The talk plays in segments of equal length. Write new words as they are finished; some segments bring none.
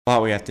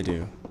lot we have to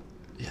do.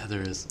 Yeah,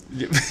 there is.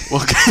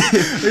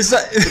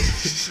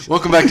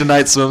 Welcome back to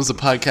Night Swims, a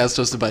podcast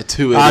hosted by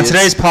two idiots. On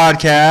today's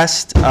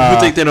podcast,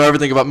 who think they know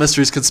everything about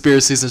mysteries,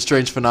 conspiracies, and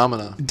strange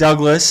phenomena.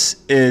 Douglas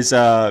is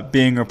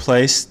being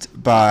replaced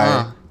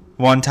by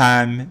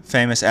one-time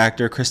famous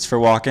actor Christopher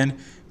Walken.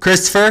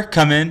 Christopher,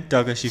 come in.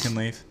 Douglas, you can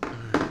leave.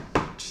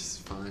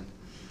 Just fine.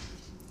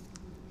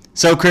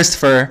 So,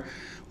 Christopher,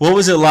 what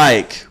was it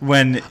like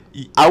when...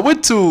 I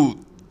went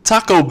to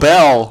Taco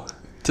Bell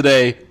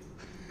today,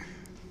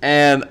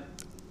 and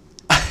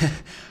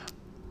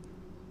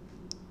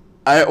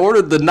I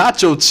ordered the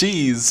nacho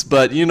cheese,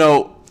 but, you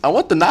know, I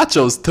want the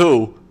nachos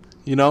too,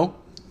 you know?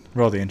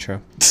 Roll the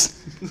intro.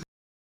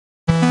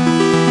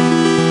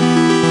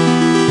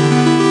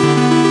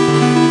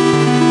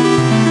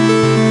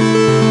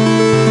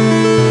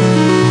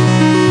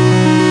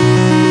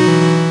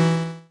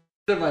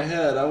 In my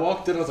head, I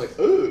walked in, I was like,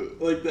 ooh,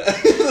 like that.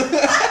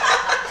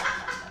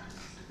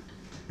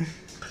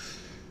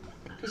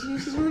 Because I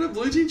was just wearing a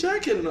blue jean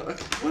jacket and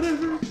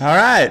whatever. All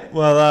right.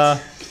 Well,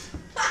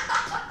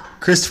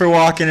 Christopher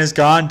Walken is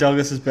gone.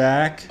 Douglas is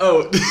back.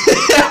 Oh,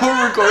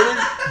 we're recording?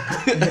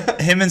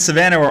 Him and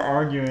Savannah were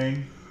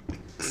arguing.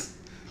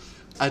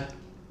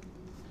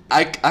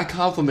 I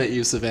compliment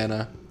you,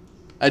 Savannah.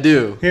 I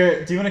do.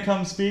 Here, do you want to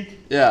come speak?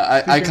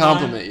 Yeah, I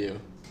compliment you.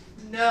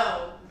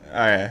 No. All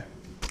right.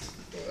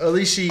 At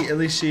least she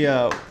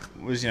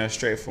was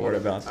straightforward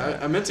about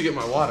that. I meant to get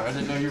my water. I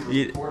didn't know you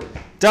were recording.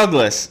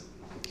 Douglas,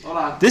 Hold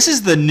on. this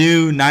is the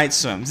new Night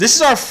Swims. This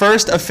is our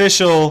first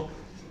official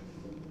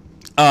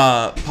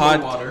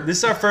water. This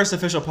is our first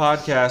official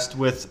podcast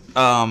with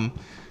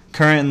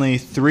currently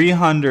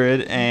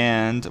 300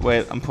 and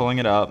wait, I'm pulling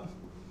it up.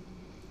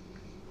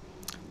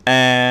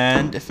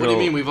 And if What do you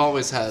mean? We've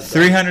always had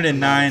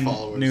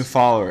 309 new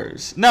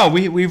followers. No,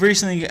 we've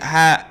recently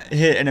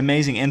hit an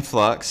amazing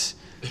influx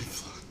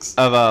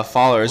of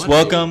followers.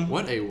 What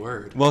a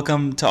word.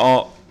 Welcome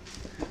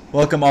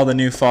all the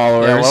new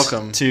followers. Yeah,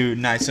 welcome to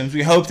Night Swims.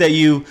 We hope that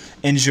you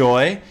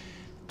enjoy,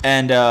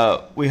 and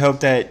we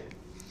hope that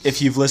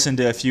if you've listened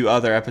to a few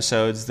other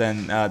episodes,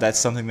 then that's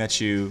something that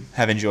you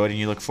have enjoyed, and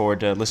you look forward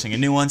to listening to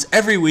new ones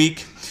every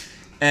week.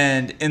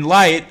 And in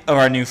light of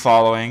our new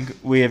following,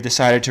 we have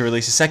decided to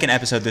release a second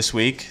episode this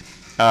week.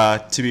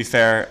 To be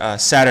fair,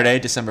 Saturday,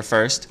 December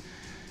 1st.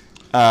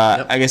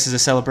 Yep. I guess is a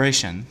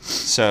celebration.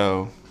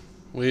 So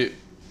we're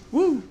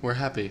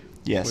happy.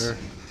 Yes.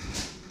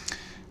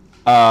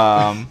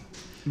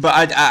 But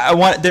I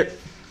want there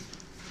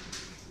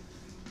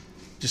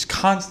just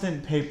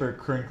constant paper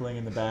crinkling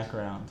in the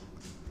background.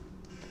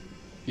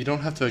 You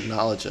don't have to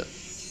acknowledge it.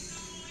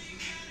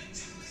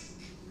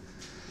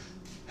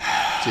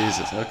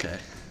 Jesus, okay.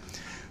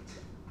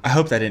 I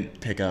hope that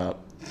didn't pick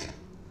up.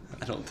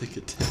 I don't think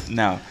it did.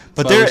 No,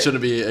 but There there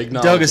shouldn't be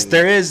acknowledging.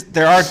 Douglas,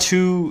 there are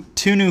two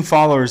new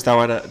followers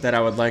that I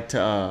would like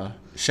to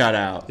shout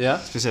out. Yeah?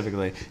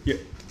 Specifically.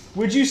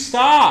 Would you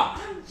stop?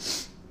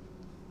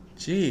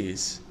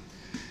 Jeez.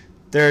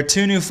 There are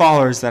two new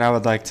followers that I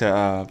would like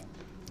to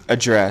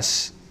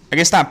address. I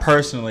guess not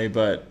personally,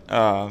 but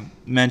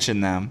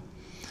mention them.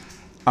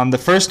 The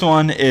first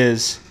one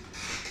is,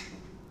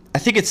 I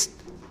think it's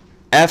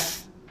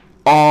F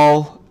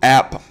All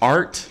App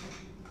Art.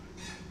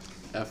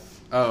 I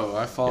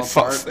fall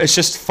apart. It's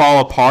just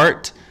fall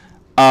apart.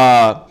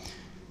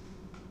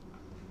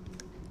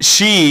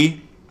 She's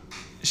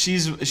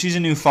a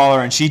new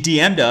follower, and she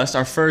DM'd us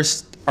our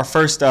first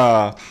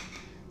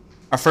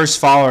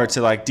follower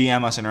to like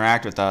DM us,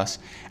 interact with us,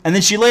 and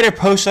then she later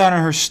posted on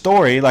her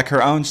story, like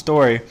her own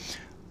story.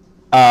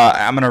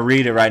 I'm gonna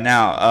read it right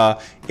now.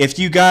 If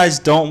you guys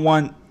don't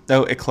want,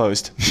 though it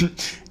closed.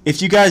 If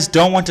you guys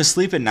don't want to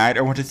sleep at night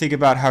or want to think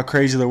about how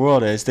crazy the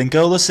world is, then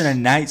go listen to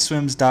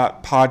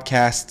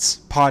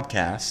nightswims.podcast's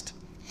podcast.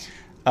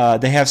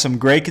 They have some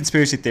great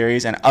conspiracy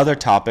theories and other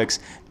topics.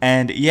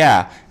 And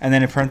yeah, and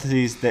then in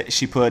parentheses that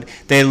she put,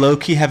 they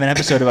low-key have an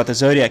episode about the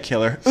Zodiac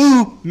Killer.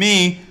 Ooh,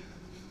 me.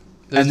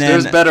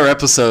 There's better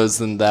episodes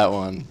than that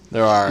one.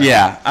 There are.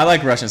 Yeah, I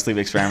like Russian Sleep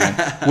Experiment,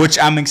 which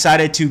I'm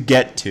excited to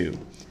get to.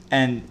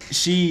 And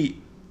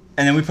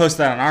then we posted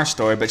that on our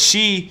story, but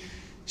she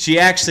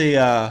actually...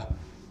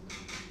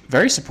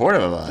 very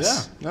supportive of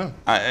us. Yeah,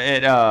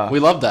 no. We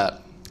love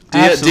that.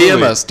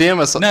 DM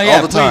us no,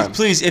 all the time.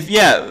 Please,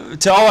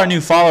 to all our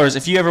new followers,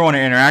 if you ever want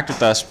to interact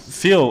with us,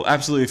 feel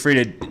absolutely free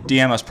to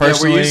DM us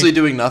personally. Yeah, we're usually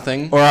doing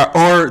nothing.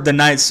 Or the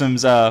Night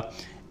Swims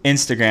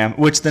Instagram,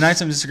 which the Night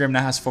Swims Instagram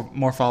now has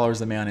more followers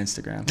than me on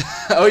Instagram.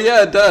 Oh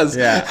yeah, it does.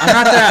 Yeah,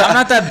 I'm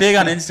not that big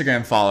on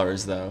Instagram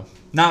followers though.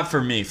 Not for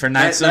me. For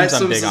Night Swims,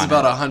 I'm big on it. Night Swims is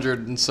about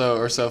 100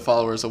 or so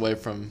followers away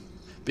from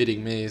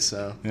beating me,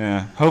 so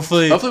yeah.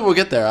 Hopefully we'll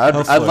get there.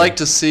 I'd like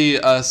to see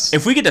us.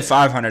 If we get to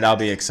 500, I'll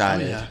be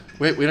excited. Oh, yeah.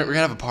 We're gonna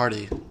have a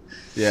party.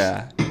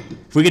 Yeah.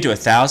 If we get to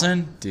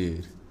 1,000,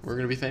 dude, we're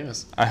gonna be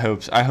famous. I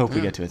hope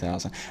we get to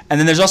 1,000. And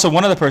then there's also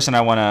one other person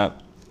I want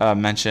to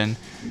mention.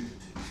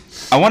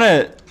 I want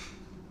to.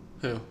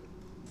 Who?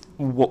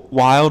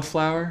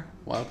 Wildflower.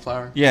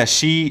 Wildflower. Yeah,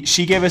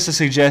 she gave us a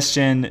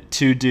suggestion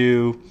to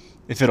do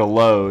if it'll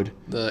load.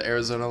 The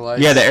Arizona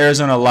Lights. Yeah, the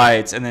Arizona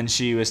Lights, and then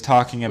she was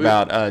talking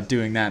about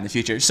doing that in the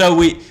future. So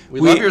we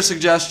love your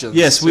suggestions.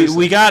 Yes,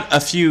 we got a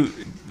few.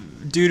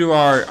 Due to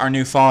our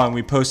new following,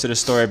 we posted a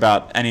story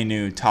about any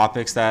new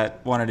topics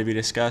that wanted to be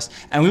discussed,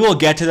 and we will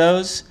get to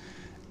those.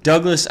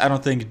 Douglas, I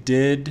don't think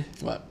did.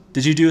 What?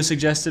 Did you do a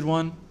suggested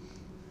one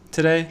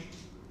today?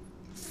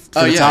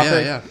 Oh,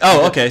 yeah.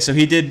 Oh, okay. So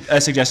he did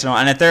a suggested one,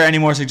 and if there are any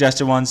more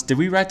suggested ones, did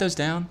we write those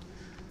down?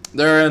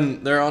 They're on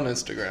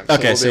Instagram. So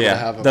okay, we'll so be able yeah, to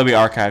have them. they'll be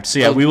archived. So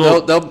yeah, we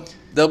will.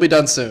 They'll be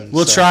done soon.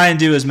 We'll try and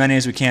do as many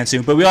as we can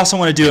soon, but we also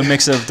want to do a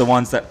mix of the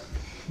ones that.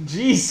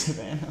 Jeez,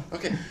 Savannah.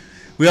 Okay.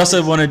 We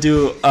also want to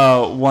do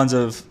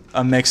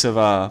a mix of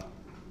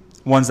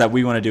ones that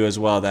we want to do as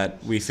well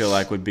that we feel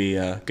like would be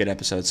a good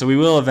episode. So we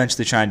will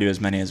eventually try and do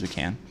as many as we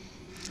can.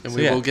 And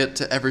we will get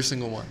to every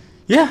single one.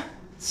 Yeah.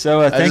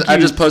 So thank you. I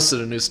just posted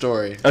a new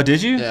story. Oh,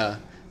 did you? Yeah.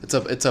 It's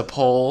a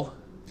poll.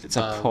 It's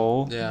a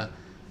poll? Yeah.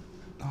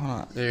 Hold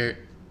on.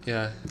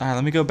 Yeah. All right,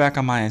 let me go back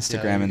on my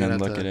Instagram and then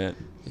look at it.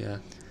 Yeah.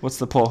 What's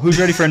the poll? Who's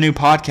ready for a new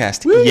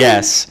podcast?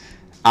 Yes,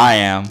 I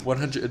am.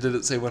 100. Did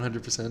it say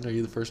 100%? Are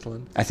you the first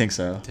one? I think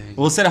so. Dang.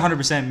 Well, it said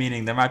 100%,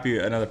 meaning there might be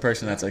another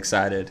person that's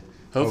excited.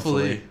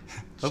 Hopefully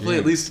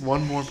at least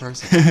one more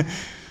person.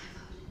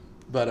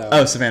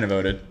 But Savannah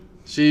voted.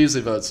 She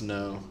usually votes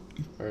no.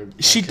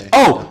 It's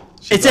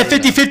voted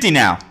at 50-50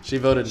 now. She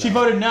voted no. She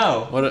voted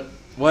no.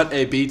 What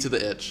a B to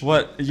the itch.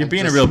 What? You're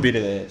being a real B to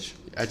the itch.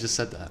 I just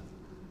said that.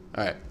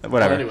 All right.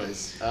 Whatever. Well,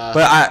 anyways.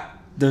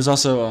 There's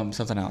also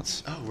something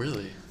else. Oh,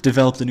 really?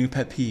 Developed a new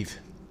pet peeve.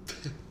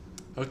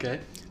 Okay.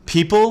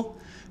 People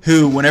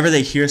who, whenever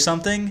they hear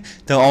something,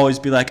 they'll always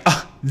be like,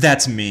 "Oh,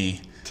 that's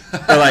me,"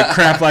 or like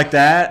crap like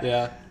that.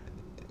 Yeah.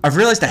 I've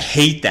realized I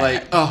hate that.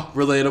 Like,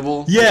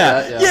 relatable.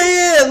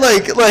 Yeah.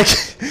 Like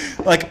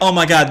that, like, oh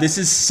my god, this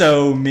is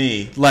so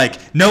me. Like,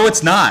 no,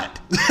 it's not.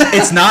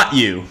 It's not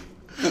you.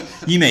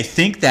 You may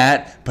think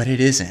that, but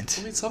it isn't.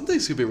 I mean, some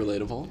things could be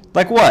relatable.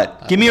 Like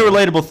what? Give me a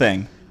relatable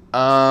thing.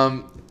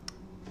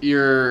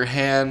 Your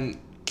hand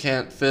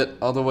can't fit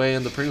all the way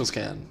in the Pringles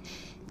can.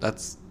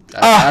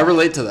 I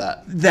relate to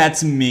that.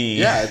 That's me.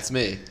 Yeah, it's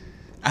me.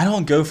 I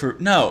don't go for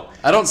no.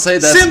 I don't say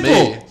that's simple.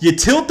 me. You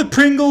tilt the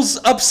Pringles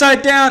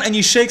upside down and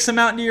you shake some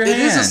out into your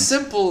hand. It is a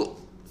simple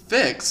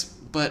fix,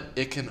 but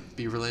it can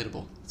be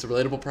relatable. It's a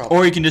relatable problem.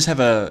 Or you can just have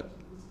a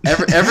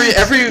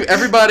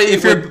everybody.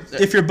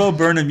 If you're Bo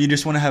Burnham, you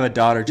just want to have a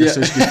daughter just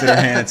so she can fit her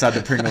hand inside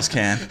the Pringles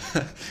can.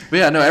 But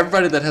yeah, no,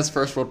 everybody that has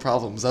first world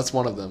problems, that's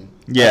one of them.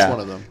 Yeah, that's one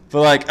of them.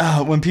 But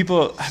like, when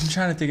people, I'm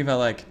trying to think about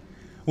like,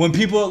 when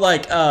people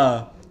like,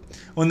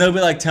 when they'll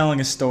be like telling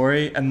a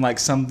story and like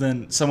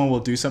someone will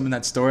do something in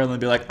that story and they'll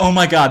be like, oh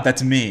my god,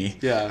 that's me.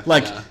 Yeah.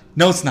 Like,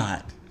 no, it's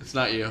not. It's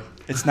not you.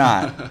 It's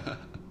not.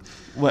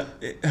 What?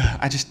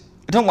 I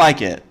don't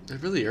like it.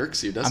 It really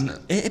irks you, doesn't it?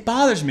 It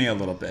bothers me a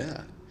little bit.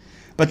 Yeah.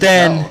 But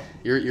then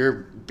your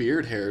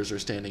beard hairs are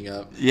standing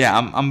up. Yeah,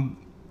 I'm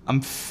oh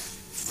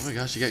my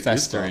gosh, you got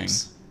festering.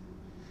 Goosebumps.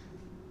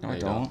 No, I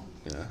don't.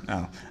 Yeah.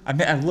 No,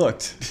 I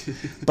looked.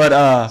 But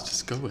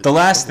just go with the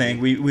last thing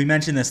we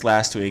mentioned this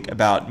last week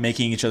about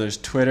making each other's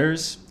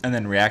Twitters and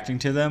then reacting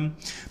to them,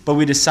 but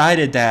we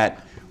decided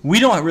that we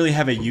don't really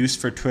have a use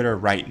for Twitter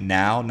right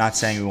now. Not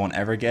saying we won't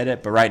ever get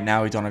it, but right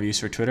now we don't have use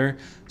for Twitter.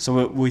 So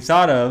what we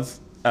thought of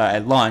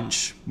at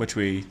lunch, which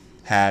we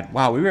had.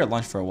 Wow, we were at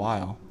lunch for a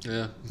while.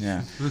 Yeah.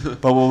 Yeah.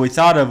 But what we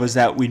thought of was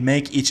that we'd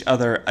make each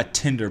other a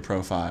Tinder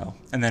profile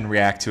and then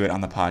react to it on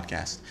the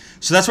podcast.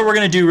 So that's what we're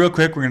going to do real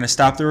quick. We're going to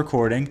stop the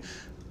recording.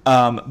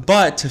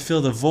 But to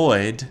fill the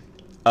void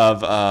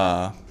of...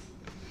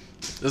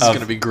 this is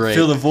going to be great.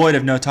 Fill the void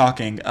of no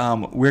talking,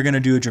 we're going to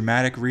do a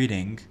dramatic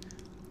reading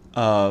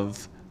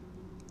of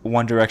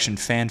One Direction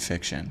fan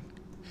fiction,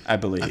 I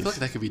believe. I feel like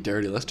that could be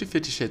dirty. Let's do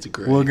 50 Shades of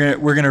Grey.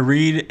 We're gonna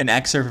read an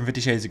excerpt from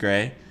 50 Shades of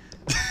Grey.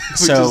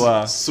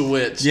 So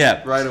switch.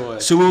 Yeah. Right away.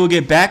 So we will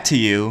get back to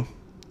you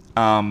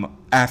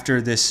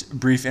after this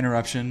brief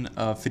interruption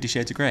of 50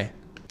 Shades of Grey.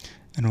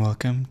 And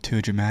welcome to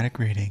a dramatic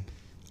reading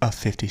of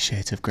 50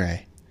 Shades of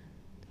Grey.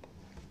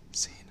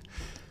 Scene.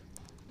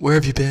 Where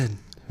have you been?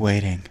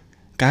 Waiting.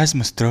 Guys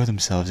must throw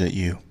themselves at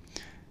you.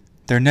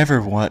 They're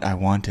never what I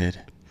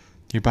wanted.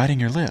 You're biting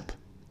your lip.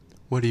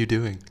 What are you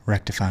doing?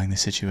 Rectifying the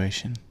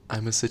situation.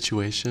 I'm a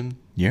situation.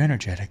 You're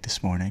energetic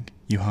this morning.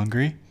 You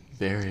hungry?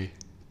 Very.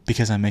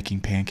 Because I'm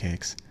making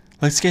pancakes.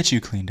 Let's get you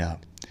cleaned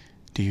up.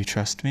 Do you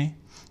trust me?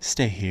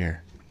 Stay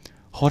here.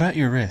 Hold out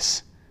your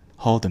wrists.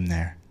 Hold them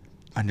there.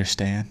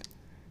 Understand?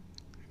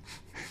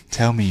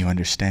 Tell me you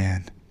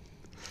understand.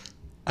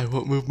 I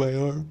won't move my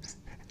arms.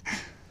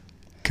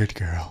 Good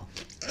girl.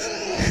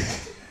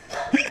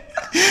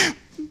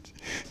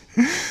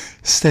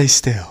 Stay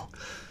still.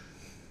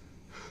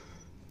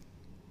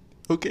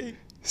 Okay.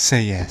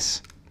 Say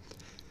yes.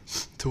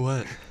 To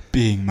what?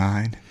 Being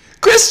mine.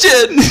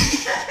 Christian!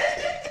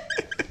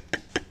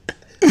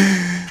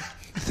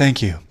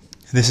 Thank you.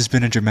 This has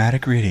been a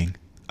dramatic reading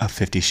of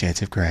 50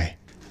 Shades of Grey.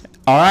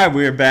 All right,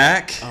 we're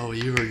back. Oh,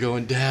 you were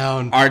going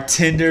down. Our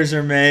Tinders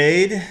are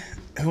made.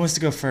 Who wants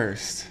to go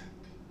first?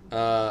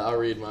 I'll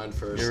read mine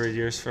first. You read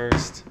yours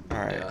first? All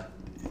right. Yeah.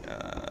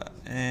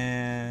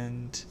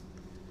 And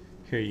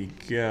here you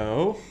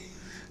go.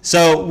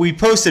 So we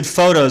posted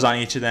photos on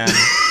each of them.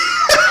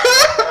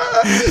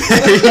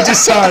 You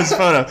just saw his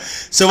photo.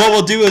 So what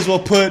we'll do is we'll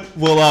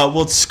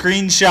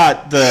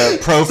screenshot the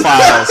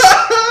profiles.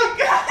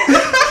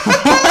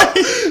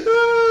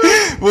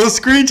 We'll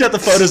screenshot the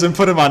photos and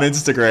put them on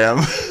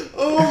Instagram.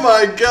 Oh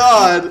my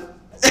god.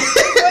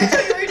 Why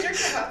can't you read your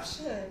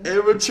caption?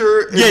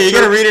 Amateur. Yeah, you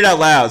gotta read it out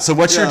loud. So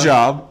what's your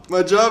job?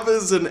 My job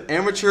is an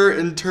amateur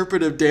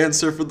interpretive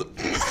dancer for the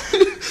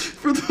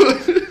for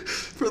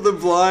the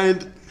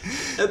blind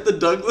at the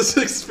Douglas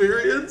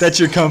Experience. That's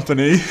your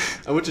company.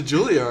 I went to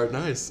Juilliard.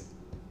 Nice.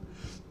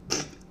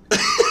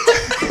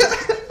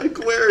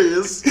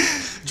 Aquarius.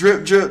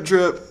 Drip, drip,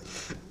 drip.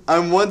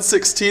 I'm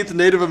 1/16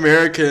 Native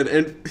American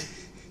and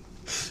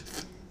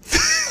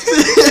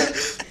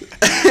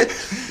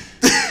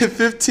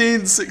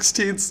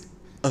 15/16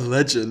 a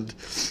legend.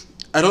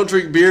 I don't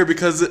drink beer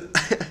because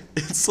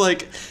it's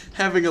like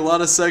having a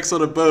lot of sex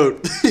on a boat.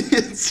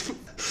 It's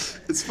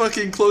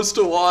fucking close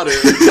to water.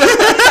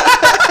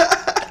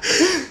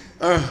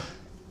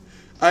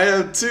 I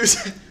have two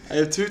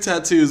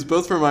tattoos,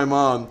 both for my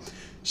mom.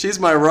 She's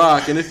my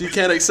rock, and if you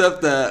can't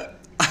accept that,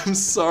 I'm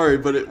sorry,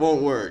 but it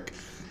won't work.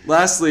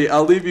 Lastly,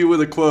 I'll leave you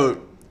with a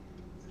quote.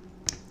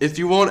 If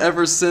you won't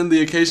ever send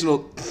the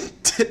occasional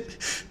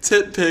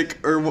tit pic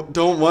or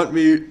don't want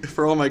me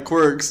for all my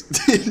quirks,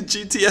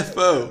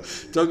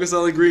 GTFO, Douglas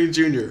Allen Green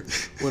Jr.,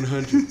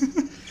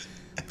 100.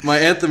 My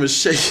anthem is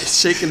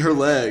Shaking Her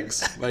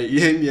Legs by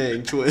Yang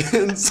Yang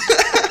Twins.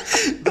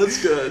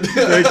 That's good.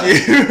 Thank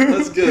you.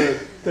 That's good.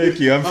 Thank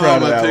you. I'm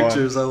proud of that my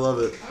pictures. I love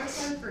it. I'm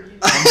excited for you.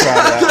 I'm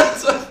proud of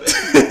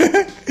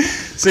that.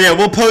 So yeah,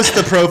 we'll post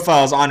the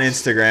profiles on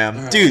Instagram.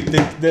 All right. Dude,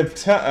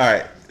 all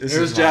right.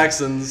 There's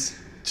Jackson's.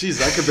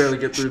 Jeez, I could barely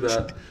get through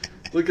that.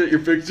 Look at your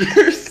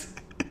pictures.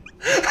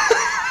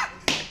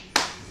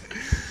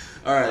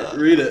 All right,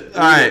 read it.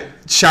 All right,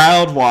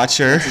 child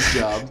watcher. That's his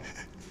job.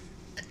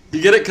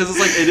 You get it? Because it's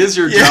like, it is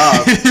your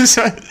job. It just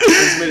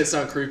made it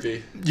sound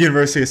creepy.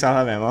 University of South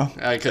Alabama.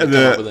 I couldn't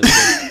come up with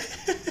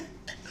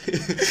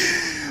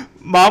anything.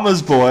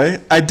 Mama's boy.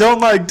 I don't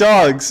like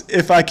dogs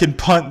if I can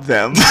punt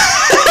them.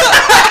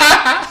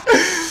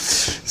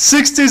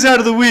 6 days out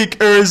of the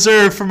week are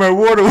reserved for my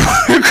World of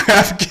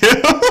Warcraft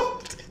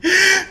guild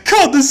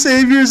called the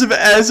Saviors of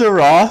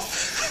Azeroth.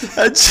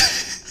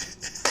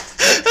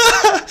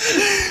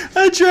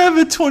 I drive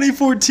a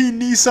 2014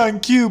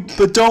 Nissan Cube,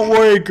 but don't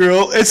worry,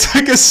 girl. It's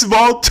like a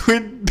small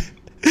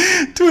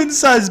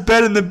twin-sized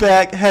bed in the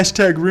back.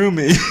 Hashtag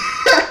roomie.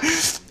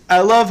 I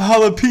love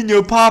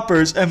jalapeno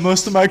poppers, and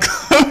most of my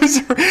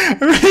clothes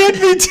are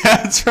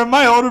hand-me-downs from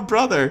my older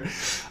brother.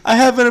 I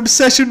have an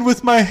obsession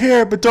with my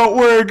hair, but don't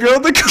worry, girl.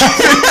 The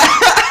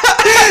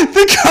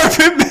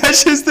carpet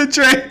matches the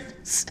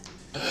drapes.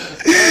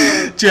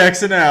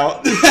 Jackson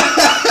out.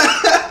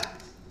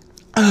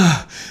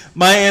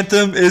 My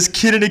anthem is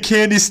Kid in a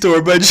Candy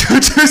Store by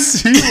JoJo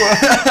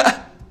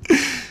Siwa.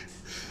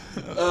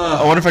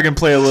 I wonder if I can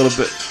play a little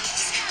bit.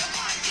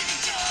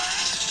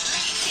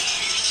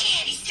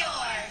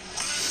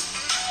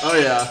 Oh,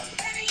 yeah.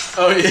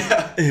 Oh,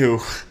 yeah. Ew.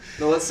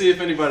 Now, let's see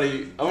if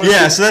anybody...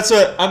 Yeah, so that's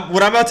what I'm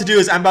about to do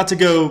is I'm about to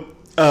go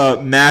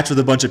match with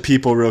a bunch of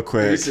people real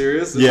quick. Are you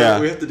serious? Yeah.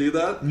 We have to do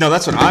that? No,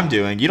 that's what I'm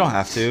doing. You don't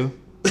have to.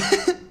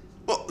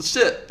 Well,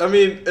 shit. I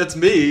mean, it's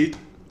me.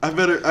 I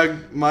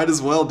might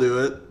as well do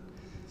it.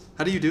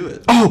 How do you do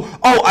it?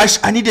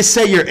 I need to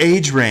say your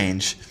age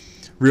range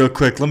real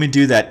quick. Let me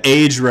do that.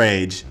 Age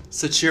range.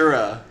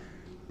 Sachira.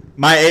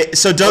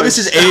 So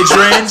Douglas's age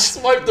range.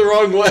 Swiped the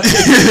wrong way.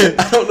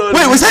 I don't know.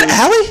 Wait, was that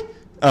Allie?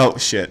 Oh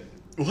shit.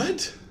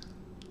 What?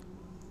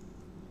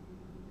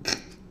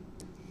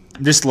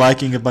 I'm just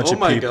liking a bunch of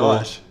people. Oh my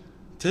gosh.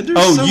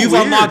 Tinder's so you've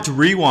weird. unlocked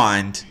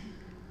Rewind.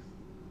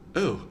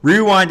 Oh.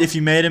 Rewind if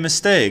you made a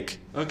mistake.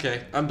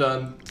 Okay, I'm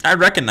done. I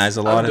recognize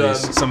a lot of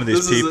some of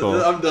these people.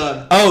 I'm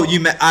done. Oh,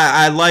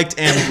 I liked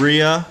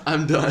Ambria.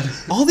 I'm done.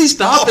 All these.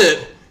 Stop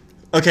it.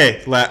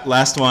 Okay,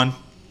 last one.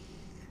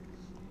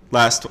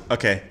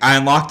 Okay, I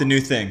unlocked a new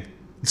thing.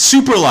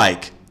 Super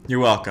like. You're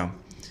welcome.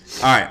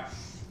 All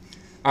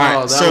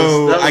right.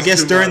 So I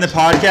guess during the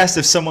podcast,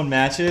 if someone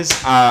matches,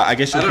 I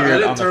guess you'll hear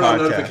it on the podcast. I didn't turn on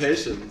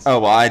notifications. Oh,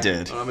 well, I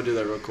did. I'm going to do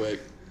that real quick.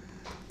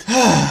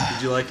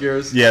 Did you like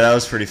yours? Yeah, that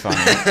was pretty funny.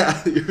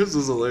 Yours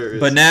was hilarious.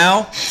 But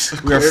now,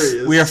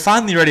 we are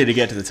finally ready to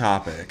get to the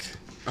topic.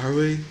 Are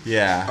we?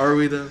 Yeah. Are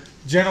we, though?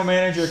 General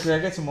Manager, can I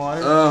get some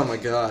water? Oh, my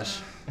gosh.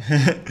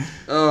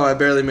 Oh, I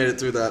barely made it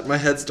through that. My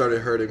head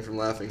started hurting from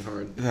laughing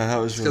hard. Yeah, that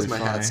was really funny.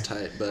 Because my hat's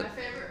tight, but... My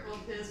favorite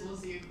of his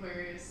was the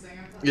Aquarius thing.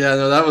 Yeah,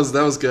 no, that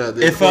was good.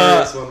 The If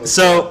Aquarius one was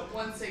so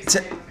good.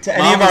 to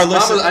any of our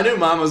listeners, I knew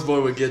Mama's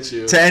Boy would get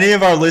you. to any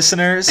of our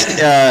listeners,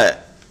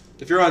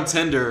 If you're on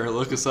Tinder,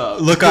 look us up.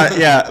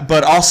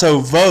 but also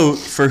vote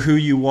for who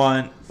you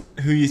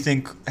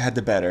think had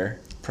the better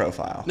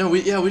profile. No,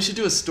 we should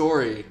do a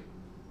story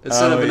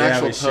instead of an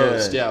actual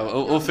post. Should. Yeah,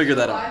 we'll figure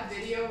that out. Live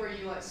video where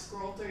you like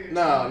scroll through your.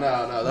 No,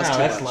 that's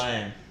too much.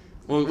 lame.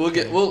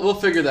 We'll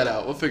figure that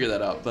out. We'll figure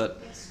that out.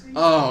 But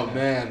oh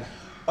man,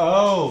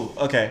 Oh,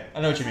 okay.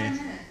 I know what you mean.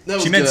 That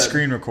was She meant good.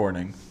 screen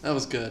recording. That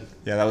was good.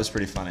 Yeah, that was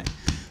pretty funny.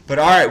 But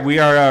all right, we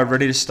are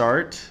ready to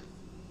start.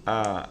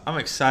 I'm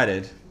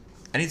excited.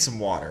 I need some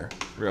water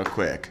real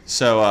quick.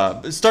 So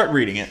start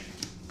reading it.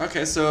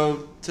 Okay,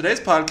 so today's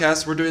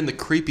podcast, we're doing the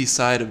creepy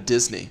side of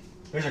Disney.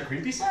 There's a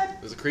creepy side?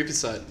 There's a creepy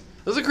side.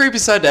 There's a creepy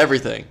side to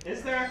everything.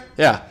 Is there?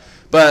 Yeah.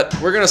 But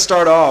we're going to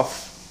start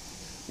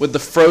off with the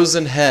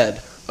frozen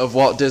head of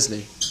Walt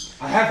Disney.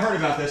 I have heard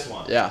about this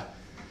one. Yeah.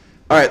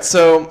 All right,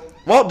 so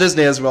Walt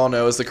Disney, as we all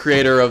know, is the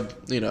creator of,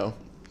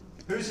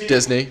 Who's he?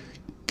 Disney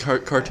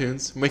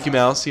cartoons. Mickey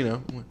Mouse,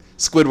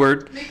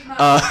 Squidward. Mickey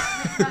Uh,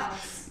 Mouse. Mickey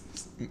Mouse.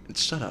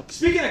 Shut up.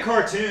 Speaking of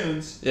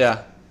cartoons,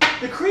 Yeah.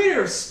 the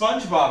creator of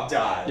SpongeBob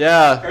died.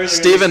 Yeah. Earlier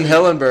Steven this week.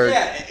 Hillenburg.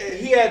 Yeah,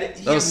 he had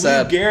was Lou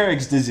sad.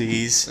 Gehrig's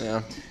disease.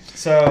 Yeah.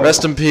 So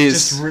Rest in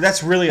peace.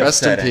 That's really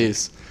Rest in upsetting.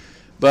 peace.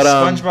 But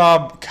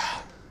SpongeBob.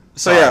 God,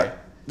 So yeah,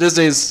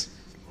 Disney's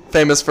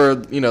famous for,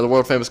 the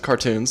world famous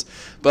cartoons,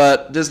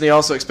 but Disney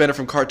also expanded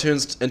from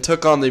cartoons and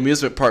took on the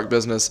amusement park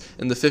business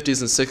in the 50s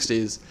and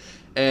 60s.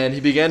 And he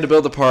began to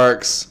build the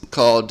parks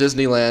called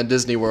Disneyland,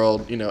 Disney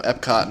World,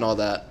 Epcot and all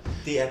that.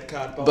 The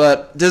Epcot ball.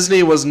 But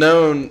Disney was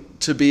known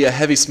to be a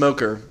heavy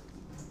smoker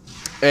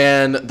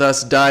and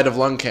thus died of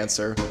lung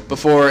cancer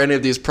before any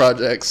of these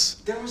projects.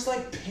 there was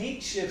like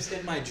paint chips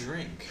in my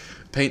drink.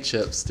 Paint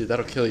chips, dude,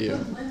 that'll kill you.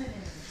 Put lemon in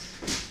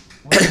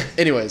it.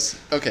 Anyways.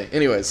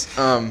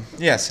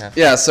 Yes.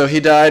 Yeah, so he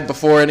died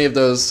before any of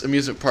those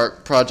amusement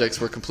park projects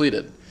were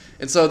completed.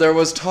 And so there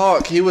was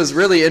talk, he was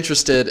really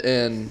interested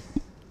in...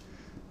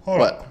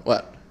 What?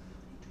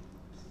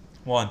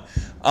 One.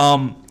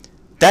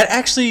 That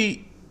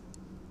actually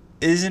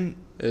isn't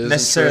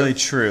necessarily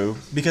true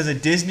because at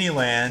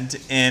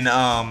Disneyland in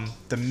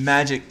the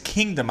Magic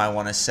Kingdom, I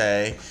want to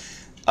say,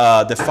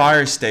 the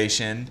fire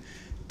station,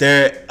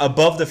 there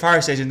above the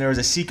fire station there was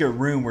a secret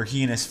room where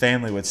he and his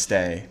family would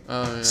stay.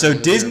 Oh, yeah, So I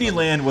do remember.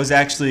 Disneyland was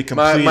actually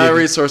completed. My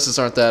resources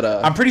aren't that...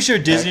 I'm pretty sure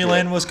Disneyland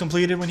accurate. was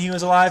completed when he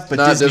was alive, but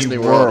Not Disney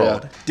World,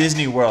 World. yeah.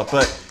 Disney World.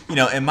 But,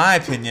 in my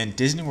opinion,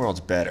 Disney World's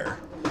better.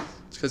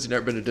 It's because you've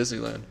never been to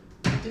Disneyland.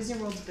 Disney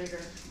World's bigger.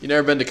 You've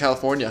never been to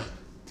California.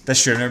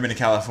 That's true. I've never been to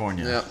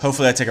California. Yeah.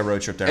 Hopefully I take a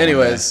road trip there one day.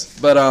 Anyways,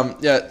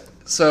 but yeah,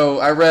 so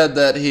I read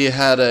that he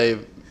had a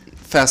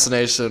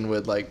fascination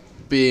with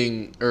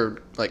being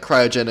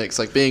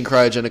cryogenics, being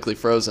cryogenically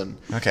frozen.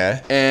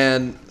 Okay.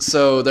 And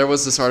so there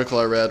was this article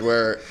I read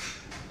where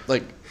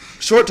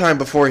short time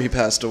before he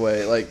passed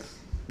away,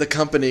 the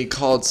company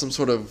called some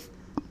sort of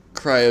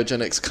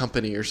cryogenics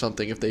company or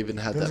something, if they even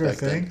had Those that are a back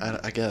then. thing?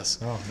 I guess.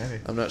 Oh,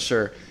 maybe. I'm not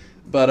sure.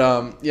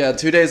 But yeah,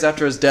 2 days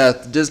after his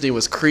death, Disney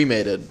was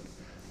cremated.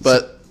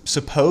 But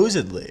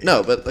Supposedly.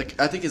 no, but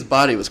I think his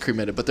body was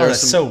cremated. But there Oh, are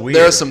that's some so weird.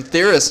 there are some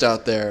theorists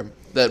out there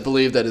that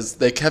believe that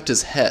they kept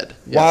his head.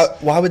 Yes,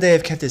 Why would they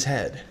have kept his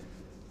head?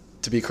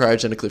 to be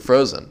cryogenically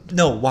frozen,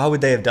 No, why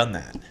would they have done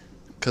that?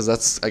 because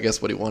that's I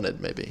guess what he wanted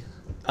maybe.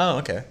 Oh,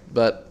 okay.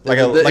 But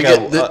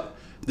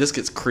this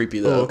gets creepy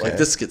though. Oh, okay.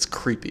 This gets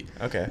creepy.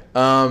 Okay.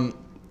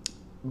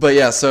 But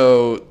yeah,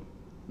 so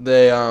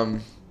they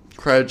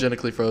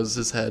cryogenically froze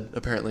his head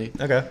apparently.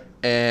 Okay.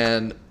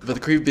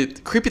 But the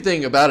creepy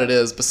thing about it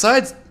is,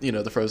 besides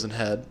the frozen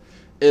head,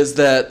 is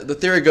that the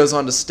theory goes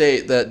on to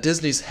state that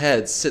Disney's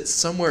head sits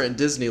somewhere in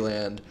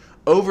Disneyland,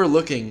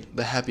 overlooking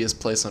the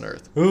happiest place on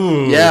earth.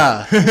 Ooh.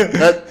 Yeah,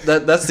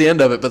 that's the end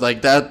of it. But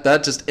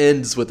that just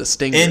ends with a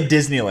stinger. In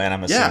Disneyland,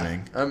 I'm yeah,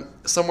 assuming.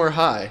 somewhere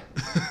high.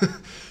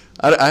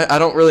 I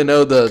don't really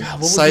know the God,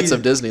 what would sights be-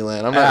 of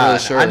Disneyland. I'm not really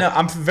sure. I know.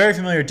 I'm very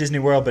familiar with Disney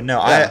World, but no,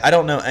 Yeah. I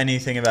don't know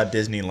anything about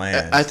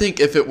Disneyland. I think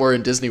if it were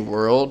in Disney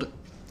World,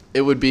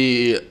 it would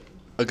be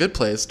a good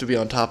place to be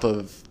on top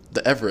of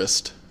the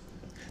Everest.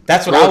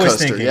 That's what roller I was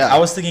coaster, thinking. yeah. I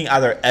was thinking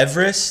either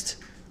Everest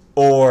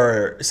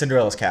or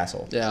Cinderella's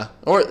Castle. Yeah,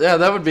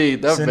 that would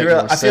make more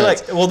Cinderella. I feel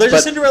sense. like there's a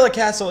But Cinderella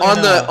Castle on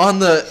in, on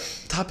the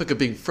topic of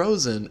being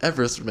frozen,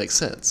 Everest would make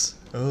sense.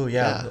 Oh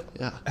yeah.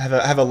 Yeah.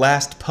 Have a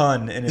last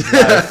pun in his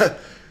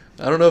life.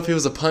 I don't know if he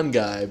was a pun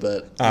guy,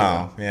 but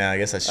Oh yeah, I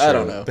guess that's true. I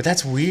don't know. But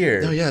that's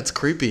weird. no, yeah, it's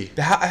creepy.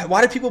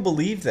 Why do people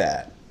believe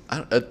that?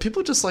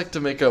 People just like to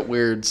make up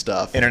weird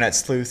stuff. Internet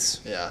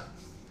sleuths. Yeah,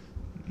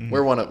 Mm.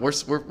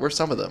 we're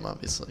some of them,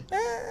 obviously.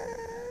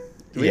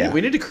 Yeah. We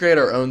need to create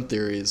our own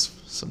theories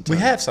sometime.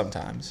 We have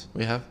sometimes.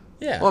 We have.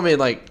 Yeah. Well, I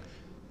mean,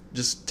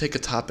 just take a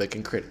topic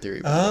and create a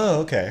theory.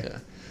 Oh, okay. Yeah.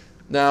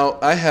 Now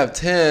I have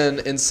 10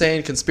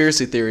 insane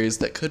conspiracy theories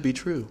that could be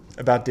true.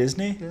 About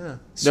Disney? Yeah.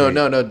 Sweet.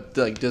 No,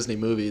 like Disney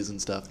movies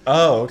and stuff.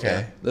 Oh, okay.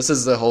 Yeah. This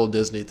is the whole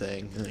Disney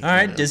thing. All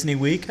right, Disney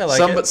Week. I like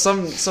some, it. But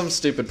some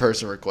stupid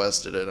person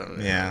requested it. I don't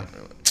know. Yeah.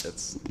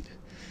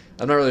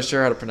 I'm not really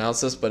sure how to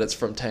pronounce this, but it's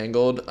from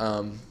Tangled.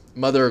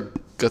 Mother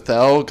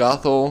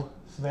Gothel.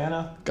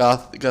 Savannah.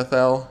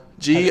 Gothel.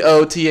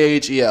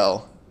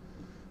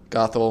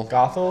 Gothel.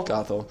 Gothel.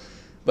 Gothel.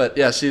 But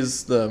yeah,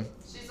 she's the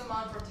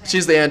mom from Tangled.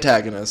 She's the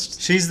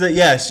antagonist. She's the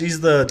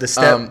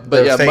step. But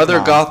the yeah, fake Mother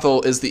mom.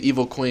 Gothel is the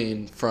evil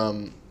queen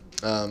from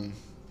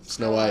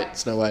Snow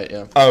White,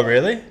 yeah. Oh,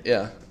 really?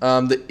 Yeah.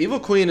 The Evil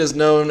Queen is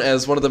known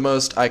as one of the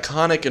most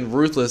iconic and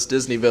ruthless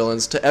Disney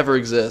villains to ever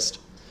exist.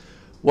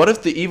 What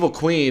if the Evil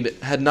Queen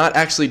had not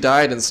actually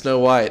died in Snow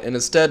White and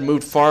instead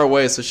moved far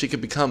away so she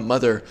could become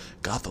Mother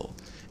Gothel?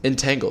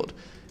 Entangled,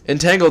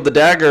 the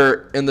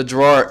dagger in the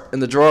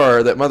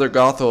drawer that Mother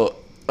Gothel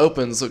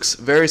opens looks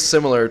very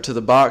similar to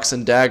the box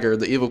and dagger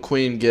the Evil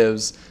Queen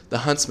gives the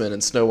huntsman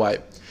in Snow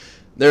White.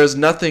 There is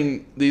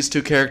nothing these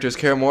two characters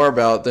care more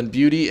about than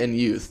beauty and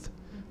youth.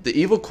 The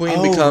Evil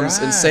Queen becomes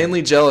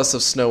insanely jealous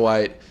of Snow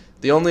White,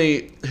 the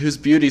only whose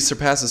beauty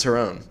surpasses her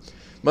own.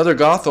 Mother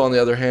Gothel, on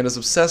the other hand, is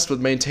obsessed with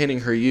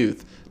maintaining her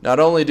youth. Not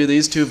only do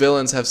these two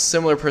villains have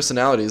similar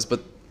personalities,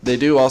 but they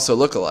do also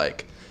look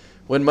alike.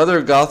 When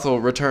Mother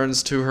Gothel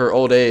returns to her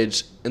old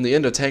age in the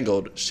end of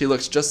Tangled, she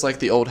looks just like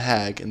the old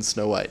hag in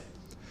Snow White.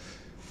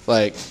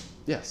 Like,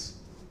 yes.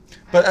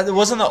 But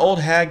wasn't the old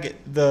hag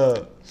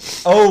the...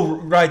 Oh,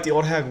 right, the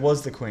old hag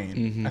was the queen.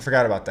 Mm-hmm. I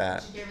forgot about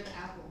that. She gave her the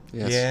apple.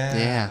 Yes.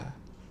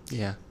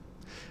 Yeah.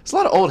 There's a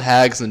lot of old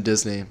hags in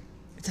Disney.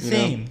 It's a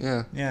theme.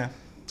 Yeah.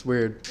 It's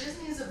weird.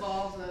 Disney's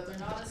evolved though. They're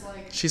not as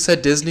like She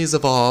said Disney's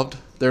evolved.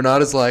 They're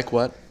not as like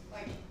what?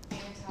 like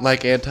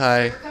Like They're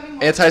becoming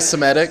more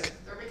anti-Semitic.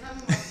 feminist. They're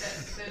becoming more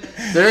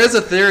feminist. There is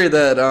a theory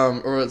that,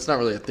 or it's not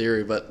really a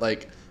theory, but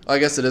like, I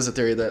guess it is a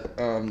theory that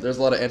there's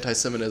a lot of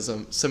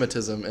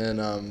anti-Semitism in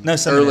No,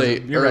 Semitism. early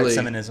You're right,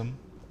 Semitism.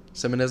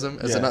 Semitism?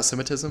 Is Yeah. it not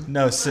Semitism?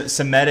 No,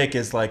 Semitic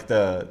is like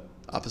the...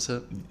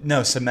 Opposite?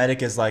 No,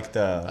 Semitic is like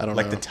the... I don't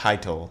like know. the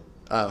title.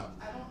 Oh.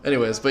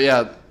 Anyways, but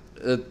yeah,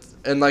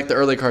 in like the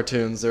early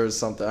cartoons, there was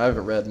something. I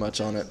haven't read much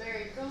on it.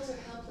 Girls are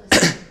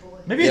helpless.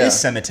 Maybe Yeah. it is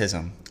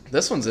Semitism.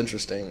 This one's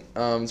interesting.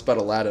 It's about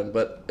Aladdin,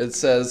 but it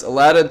says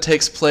Aladdin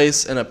takes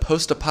place in a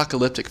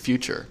post-apocalyptic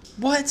future.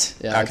 What?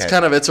 Yeah, Okay.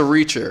 it's a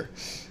reacher.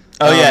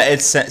 Oh, yeah,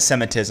 it's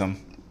Semitism,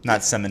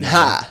 not Semitism.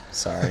 Ha!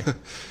 Sorry.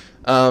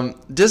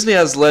 Disney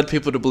has led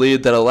people to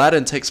believe that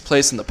Aladdin takes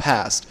place in the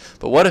past,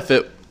 but what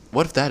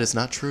if that is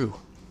not true?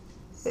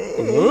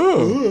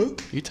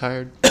 You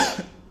tired?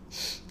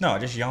 No, I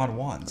just yawned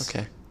once.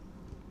 Okay.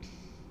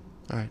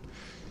 All right.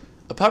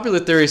 A popular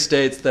theory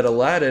states that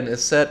Aladdin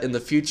is set in the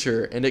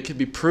future, and it can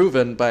be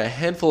proven by a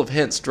handful of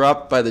hints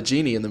dropped by the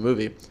genie in the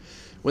movie.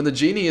 When the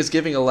genie is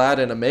giving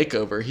Aladdin a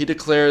makeover, he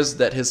declares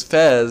that his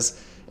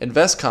fez and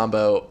vest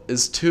combo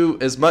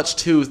is much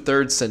too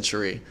 3rd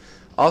century.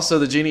 Also,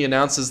 the genie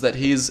announces that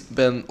he's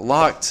been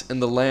locked in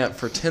the lamp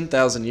for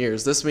 10,000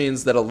 years. This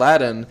means that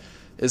Aladdin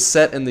is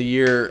set in the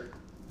year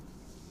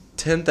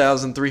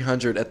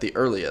 10,300 at the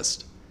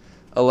earliest.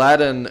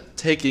 Aladdin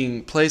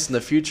taking place in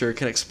the future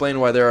can explain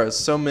why there are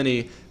so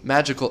many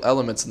magical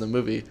elements in the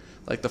movie,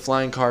 like the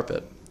flying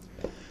carpet.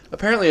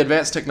 Apparently,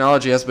 advanced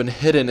technology has been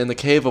hidden in the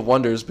Cave of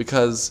Wonders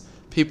because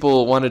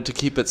people wanted to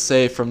keep it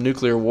safe from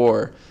nuclear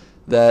war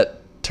that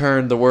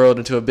turned the world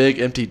into a big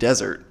empty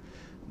desert.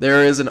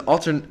 There is an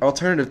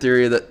alternative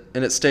theory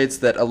and it states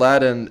that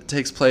Aladdin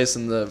takes place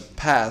in the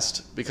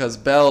past because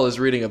Belle is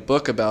reading a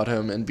book about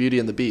him in Beauty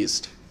and the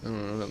Beast. I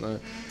don't know.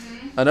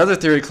 Another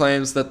theory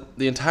claims that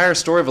the entire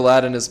story of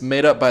Aladdin is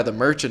made up by the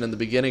merchant in the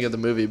beginning of the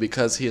movie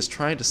because he is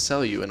trying to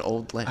sell you an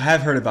old lamp. I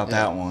have heard about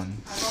that one.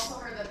 I've also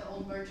heard that the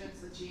old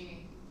merchant's the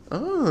genie.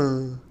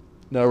 Oh.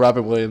 No,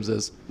 Robin Williams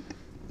is.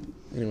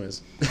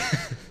 Anyways.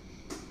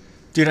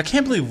 Dude, I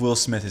can't believe Will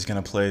Smith is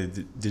going to play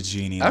the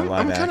genie in the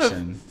live I'm kind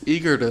action. of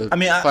eager to I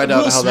mean, find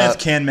out Will how Smith that...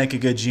 can make a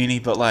good genie,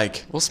 but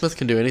like Will Smith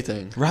can do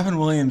anything. Robin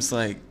Williams,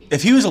 like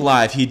if he was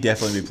alive, he'd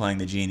definitely be playing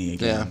the genie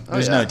again. Yeah.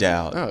 There's yeah. no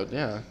doubt. Oh,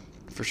 yeah.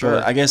 For sure.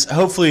 But I guess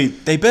hopefully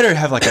they better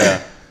have like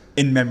a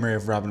in memory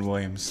of Robin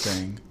Williams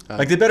thing.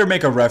 Like they better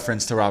make a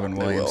reference to Robin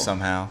will. Williams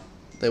somehow.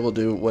 They will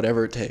do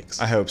whatever it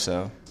takes. I hope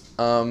so.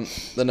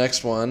 The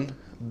next one,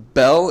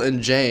 Belle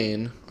and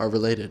Jane are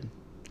related.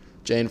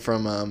 Jane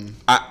from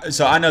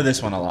So I know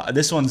this one a lot.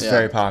 This one's Yeah.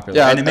 very popular,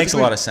 Yeah, and it I makes a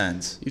think lot of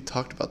sense. you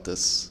talked about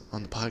this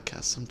on the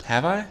podcast sometime.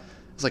 Have I? It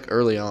was like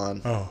early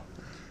on. Oh,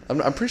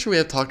 I'm pretty sure we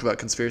have talked about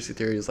conspiracy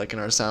theories like in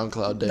our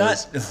SoundCloud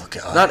days.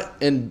 God. Not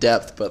in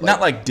depth, but Not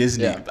like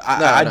Disney.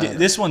 Yeah. No.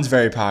 This one's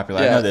very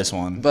popular. I know this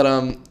one.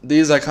 But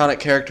these iconic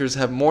characters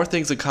have more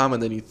things in common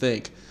than you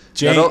think.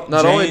 Jane-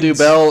 Not only do Jane's-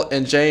 Belle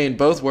and Jane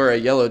both wear a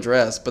yellow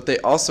dress, but they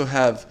also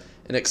have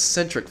an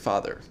eccentric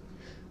father.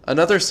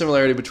 Another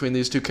similarity between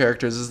these two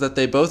characters is that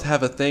they both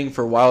have a thing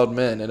for wild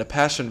men and a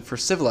passion for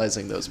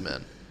civilizing those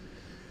men.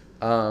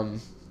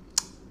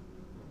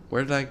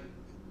 Where did I...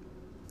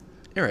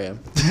 Here I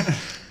am.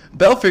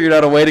 Belle figured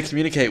out a way to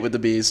communicate with the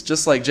beast,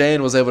 just like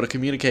Jane was able to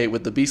communicate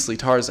with the beastly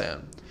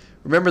Tarzan.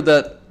 Remember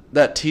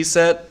that tea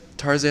set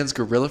Tarzan's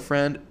gorilla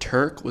friend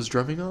Turk was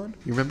drumming on?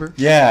 You remember?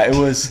 Yeah, it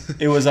was.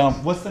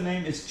 What's the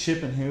name? It's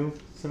Chip and who?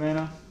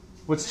 Savannah.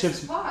 What's Mrs.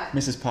 Chip's? Pot.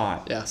 Mrs.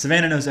 Pot. Yeah.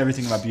 Savannah knows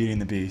everything about Beauty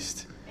and the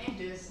Beast. And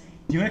Disney.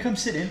 You want to come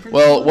sit in for this?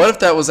 Well, one? what if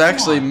that was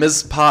actually on.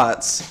 Ms.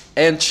 Potts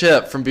and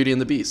Chip from Beauty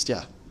and the Beast?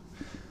 Yeah.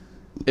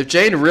 If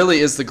Jane really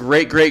is the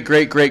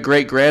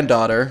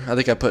great-great-great-great-great-granddaughter, I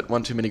think I put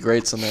one too many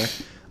greats in there,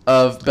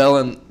 of Belle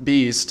and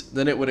Beast,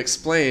 then it would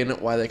explain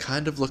why they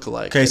kind of look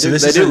alike. Okay, so they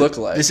this do isn't- look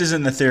alike. This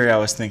isn't the theory I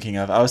was thinking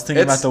of. I was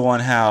thinking It's- about the one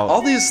how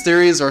All these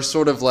theories are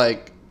sort of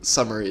like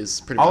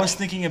summaries, pretty I much. was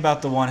thinking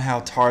about the one how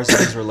Tarzan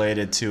is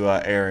related to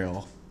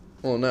Ariel.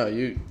 Well, no,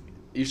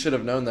 you should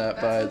have known that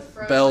That's by with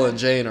Frozen. Belle and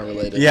Jane are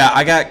related. Yeah,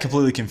 I got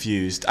completely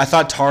confused. I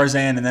thought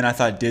Tarzan and then I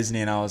thought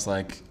Disney and I was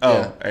like, oh,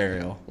 Yeah.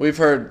 Ariel. We've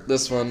heard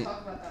this one.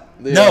 Talk about that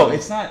one. The, No,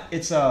 it's not.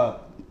 It's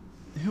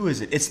who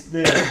is it? It's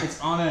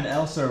Anna and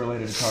Elsa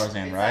related to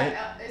Tarzan, It's right?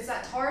 Is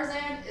that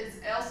Tarzan is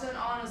Elsa and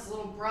Anna's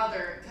little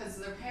brother because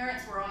their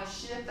parents were on a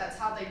ship. That's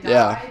how they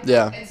died.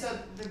 Yeah. And so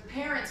the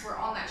parents were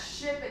on that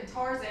ship in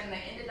Tarzan, and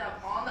they ended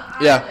up on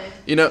the Yeah, island.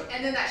 you know,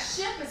 And then that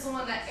ship is the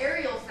one that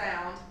Ariel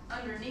found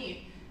underneath.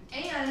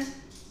 And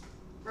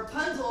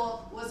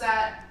Rapunzel was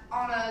at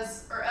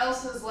Anna's or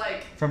Elsa's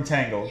like. From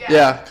Tangled.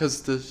 Yeah.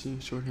 because the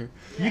short hair.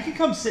 You can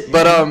come sit.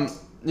 But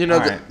you know,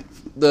 Alright.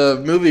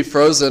 the movie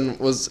Frozen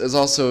is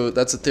also,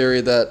 that's a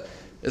theory that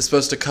is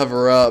supposed to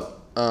cover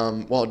up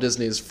Walt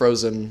Disney's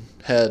Frozen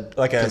head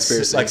like a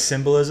conspiracy. like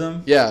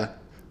symbolism. Yeah,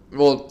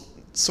 well,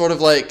 sort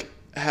of like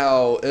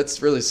how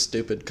it's really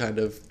stupid, kind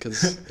of,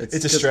 because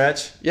It's a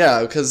stretch.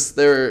 Yeah, because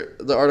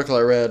the article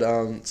I read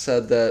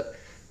said that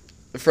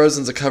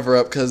Frozen's a cover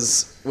up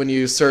because when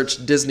you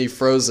search Disney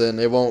Frozen,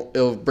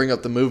 it'll bring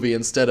up the movie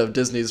instead of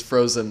Disney's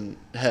Frozen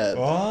head.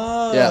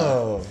 Oh.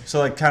 Yeah. So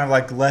like kind of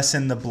like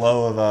lessen the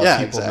blow of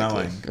Yeah, people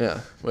exactly. knowing.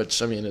 Yeah,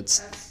 which I mean, That's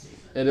stupid.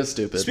 it is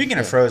stupid. Speaking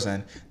of Yeah.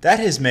 Frozen, that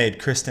has made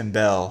Kristen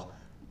Bell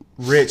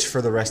rich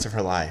for the rest of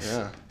her life.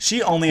 Yeah.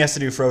 She only has to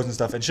do Frozen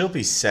stuff and she'll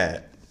be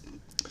set.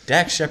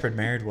 Dax Shepard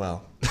married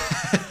well.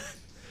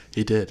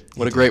 He did.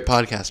 What a great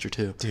podcaster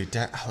too. Dude,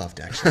 I love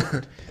Dax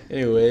Shepard.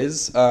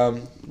 Anyways,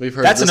 we've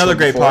heard That's this another one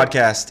great before.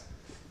 podcast.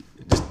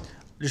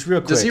 Just real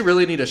quick. Does he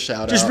really need a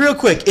shout Just out? real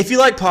quick. If you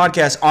like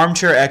podcasts,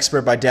 Armchair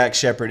Expert by Dax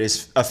Shepard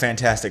is a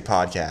fantastic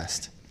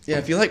podcast. Yeah,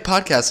 if you like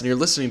podcasts and you're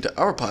listening to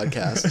our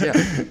podcast,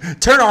 yeah,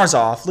 Turn ours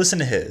off. Listen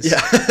to his.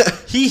 yeah,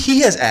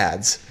 He has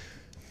ads.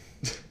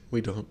 we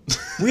don't.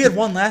 We had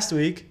one last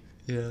week.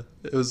 Yeah,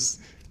 it was.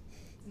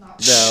 Not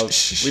No,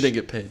 Shh. we didn't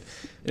get paid.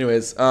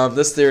 Anyways,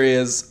 this theory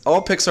is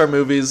all Pixar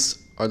movies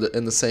are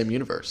in the same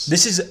universe.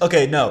 This is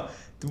okay. No,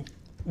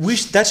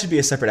 that should be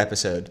a separate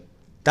episode.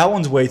 That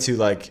one's way too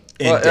like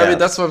in depth. I mean,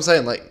 that's what I'm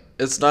saying. Like,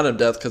 it's not in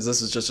depth because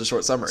this is just a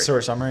short summary.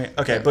 Short summary.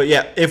 Okay, Yeah. but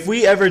yeah, if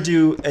we ever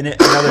do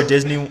another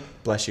Disney,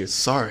 bless you.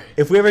 Sorry.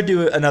 If we ever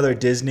do another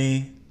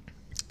Disney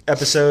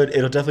episode,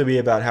 it'll definitely be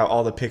about how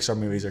all the Pixar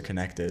movies are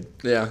connected.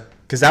 Yeah.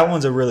 Because that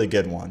one's a really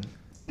good one.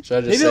 Should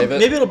I just Maybe save it?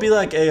 maybe it'll be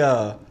like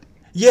a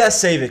yeah,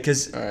 save it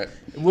because All right.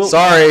 we'll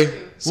Sorry.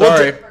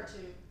 Sorry. Part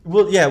two.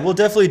 we'll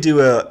definitely do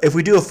if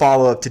we do a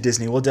follow up to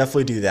Disney, we'll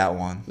definitely do that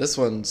one. This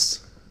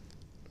one's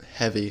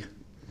heavy.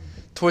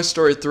 Toy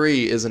Story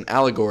 3 is an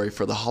allegory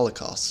for the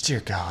Holocaust. Dear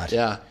God.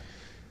 Yeah.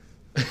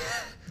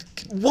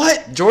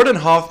 What? Jordan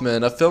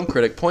Hoffman, a film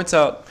critic, points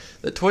out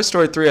that Toy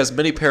Story 3 has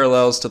many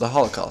parallels to the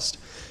Holocaust.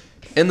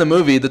 In the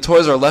movie, the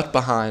toys are left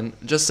behind,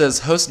 just as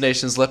host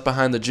nations left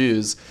behind the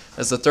Jews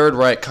as the Third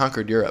Reich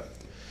conquered Europe.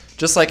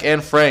 Just like Anne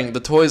Frank, the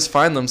toys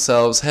find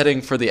themselves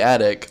heading for the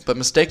attic, but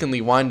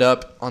mistakenly wind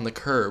up on the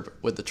curb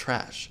with the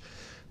trash.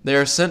 They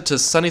are sent to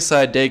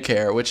Sunnyside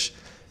Daycare, which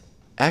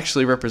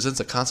actually represents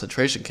a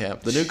concentration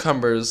camp. The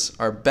newcomers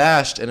are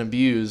bashed and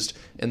abused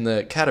in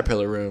the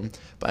caterpillar room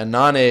by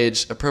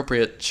non-age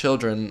appropriate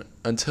children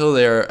until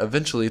they are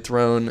eventually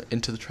thrown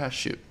into the trash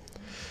chute.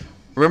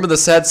 Remember the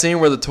sad scene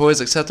where the toys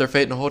accept their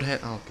fate and hold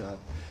hands? Oh, God.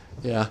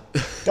 Yeah.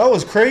 That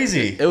was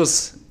crazy. It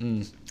was...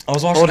 I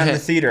was watching Hold that in the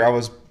hand- theater.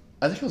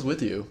 I think I was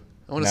with you.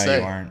 I want to No, say.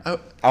 you weren't. I-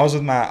 I was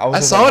with my. I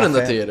saw it in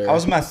the theater. I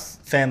was with my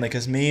family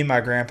because me and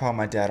my grandpa and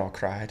my dad all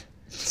cried.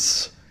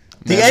 The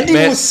Man- ending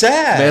man- was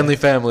sad. Manly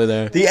family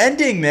there. The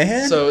ending,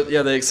 man. So,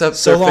 yeah, they accept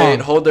So their long, fate,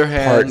 hold their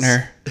hands.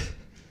 partner.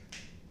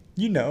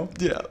 You know.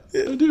 Yeah,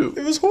 I do.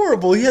 It was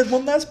horrible. He had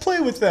one last play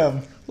with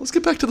them. Let's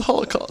get back to the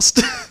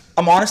Holocaust.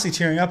 I'm honestly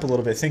tearing up a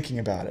little bit thinking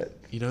about it.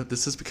 You know,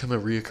 this has become a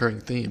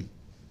reoccurring theme.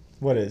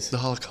 What is? The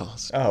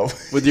Holocaust. Oh.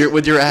 With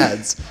your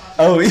ads.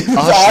 Oh,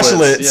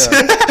 Auschwitz.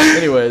 Yeah.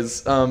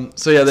 Anyways,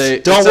 so yeah, they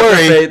Don't accept their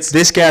worry. fates.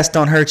 This gas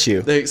don't hurt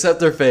you. They accept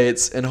their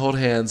fates and hold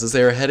hands as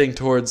they are heading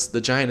towards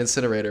the giant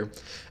incinerator.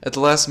 At the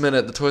last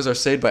minute, the toys are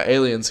saved by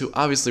aliens who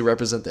obviously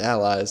represent the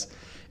Allies.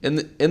 In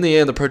the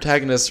end, the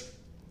protagonists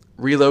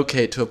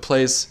relocate to a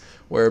place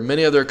where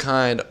many of their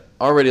kind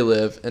already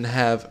live and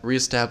have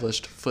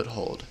reestablished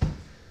foothold.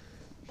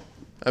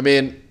 I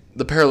mean,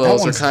 the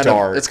parallels That are one's kind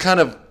dark. of... It's kind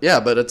of... Yeah,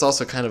 but it's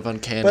also kind of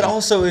uncanny. But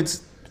also,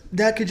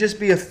 that could just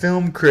be a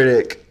film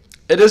critic.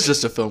 It is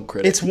just a film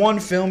critic. It's one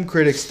film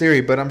critic's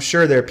theory, but I'm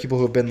sure there are people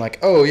who've been like,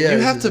 "Oh yeah." You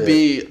this have is to it.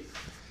 be...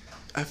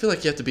 I feel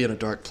like you have to be in a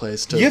dark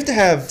place to... You have to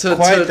have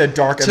quite the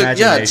dark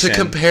imagination. Yeah, to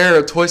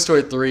compare Toy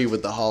Story 3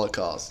 with the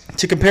Holocaust.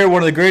 To compare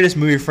one of the greatest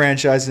movie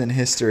franchises in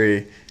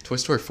history. Toy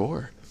Story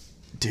 4.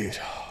 Dude,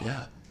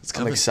 Yeah, it's I'm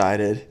coming.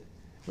 excited.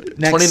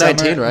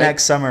 2019, right?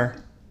 Next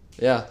summer.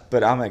 Yeah,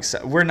 But I'm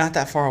excited. We're not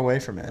that far away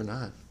from or it.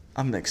 not.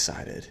 I'm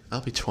excited.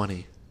 I'll be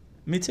 20.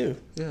 Me too.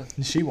 Yeah.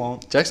 She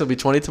won't. Jackson will be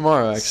 20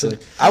 tomorrow, actually.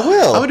 I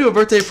will. I'm going to do a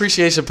birthday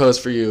appreciation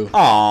post for you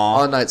Aw.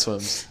 on Night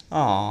Swims.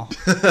 Aw.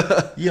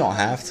 You don't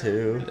have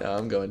to. Yeah,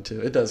 I'm going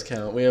to. It does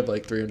count. We have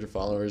like 300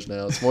 followers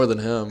now. It's more than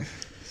him.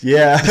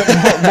 Yeah.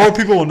 More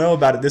people will know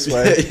about it this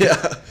way.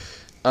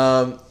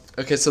 Yeah.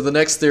 Okay, so the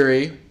next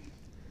theory.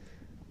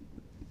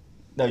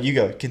 No, you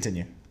go.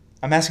 Continue.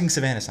 I'm asking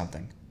Savannah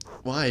something.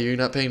 Why? You're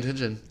not paying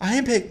attention. I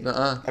am paying.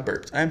 Nuh-uh. I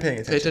burped. I am paying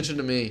attention. Pay attention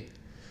to me.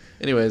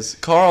 Anyways,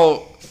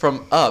 Carl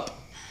from Up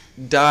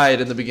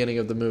died in the beginning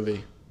of the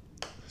movie.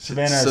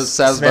 Savannah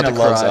Sav's about to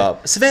loves cry.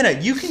 Up. Savannah,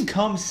 you can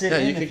come sit Yeah,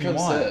 in you can if you come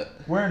want. sit.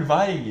 We're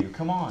inviting you.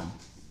 Come on.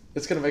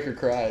 It's going to make her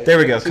cry. There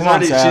we go. Come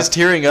on, Sav. She's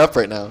tearing up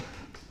right now.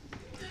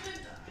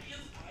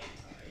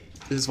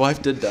 His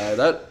wife did die.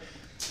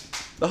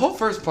 The whole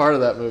first part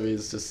of that movie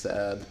is just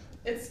sad.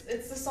 It's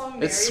the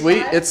song. It's Mary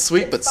sweet- by- it's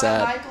sweet but by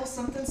sad. Michael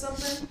something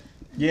something.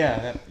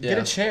 Yeah. Get Yeah.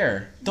 a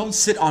chair. Don't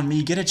sit on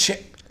me. Get a chair.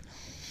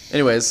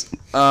 Anyways,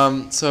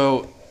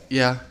 so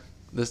yeah,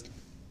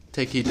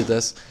 take heed to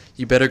this.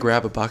 You better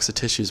grab a box of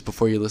tissues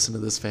before you listen to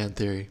this fan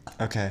theory.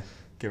 Okay.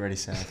 Get ready,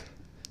 Sav.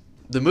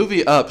 The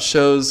movie Up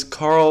shows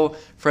Carl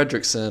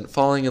Fredricksen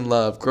falling in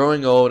love,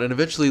 growing old, and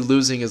eventually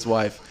losing his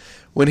wife.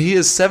 When he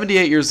is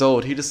 78 years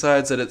old, he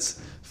decides that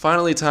it's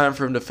finally time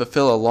for him to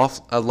fulfill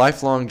a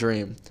lifelong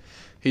dream.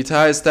 He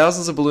ties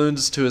thousands of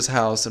balloons to his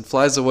house and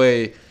flies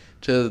away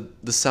to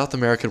the South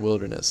American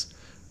wilderness.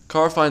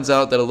 Carl finds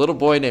out that a little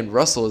boy named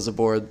Russell is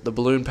aboard the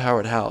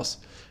balloon-powered house.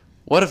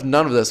 What if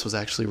none of this was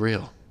actually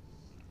real?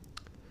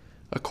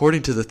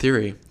 According to the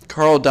theory,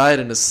 Carl died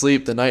in his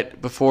sleep the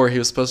night before he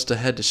was supposed to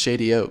head to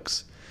Shady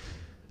Oaks.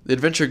 The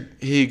adventure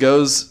he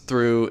goes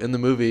through in the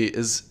movie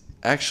is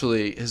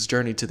actually his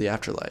journey to the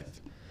afterlife.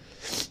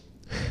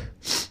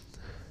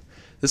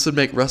 This would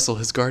make Russell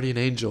his guardian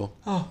angel.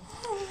 Oh.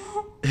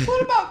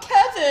 What about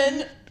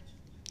Kevin,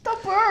 the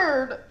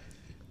bird?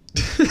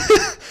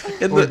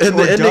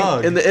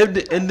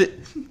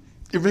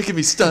 You're making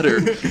me stutter.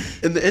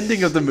 In the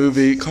ending of the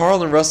movie,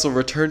 Carl and Russell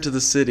return to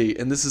the city,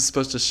 and this is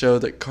supposed to show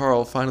that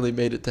Carl finally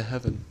made it to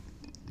heaven.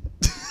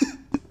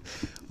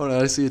 Oh no,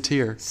 I see a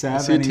tear. Sav, I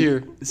see a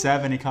tear.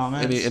 Sav, any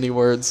comments? Any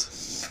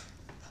words?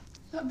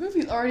 That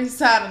movie's already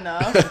sad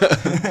enough.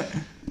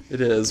 It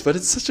is, but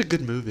it's such a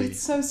good movie.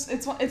 It's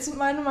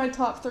one of my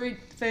top 3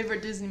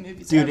 favorite Disney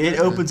movies. Dude, ever. it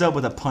opens up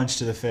with a punch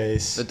to the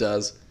face. It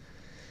does.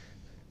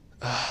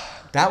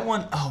 That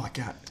one, oh my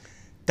god.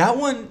 That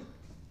one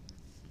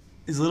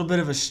is a little bit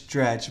of a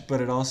stretch, but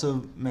it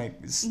also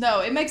makes... No,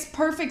 it makes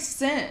perfect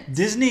sense.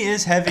 Disney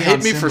is heavy on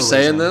Hate me for symbolism.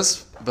 saying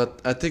this,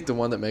 but I think the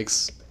one that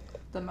makes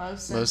The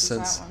most most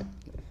sense. sense. Is that one.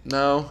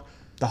 No.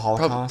 The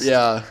Holocaust?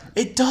 Yeah.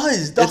 It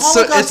does. The It's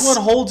so- Holocaust it's-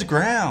 one holds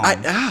ground.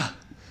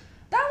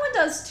 That one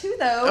does too,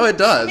 though. Oh, it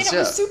does, I mean, it yeah.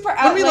 was super But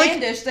I mean, like-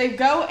 outlandish. They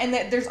go and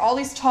there's all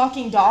these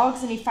talking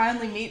dogs, and he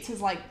finally meets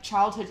his like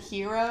childhood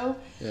hero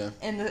Yeah.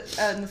 in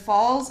the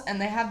falls,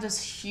 and they have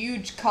this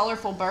huge,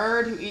 colorful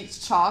bird who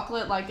eats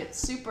chocolate. Like it's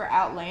super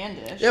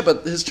outlandish. Yeah,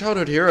 but his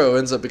childhood hero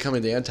ends up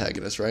becoming the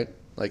antagonist, right?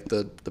 Like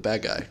the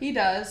bad guy. He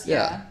does.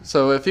 Yeah.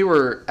 So if he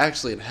were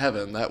actually in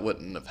heaven, that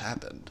wouldn't have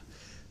happened.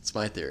 It's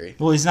my theory.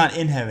 Well, he's not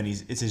in heaven.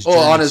 It's his journey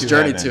Oh, on his to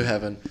journey heaven. to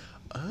heaven.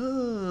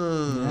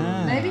 Oh.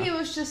 Yeah. Maybe it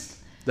was just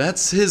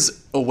That's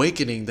his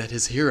awakening that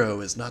his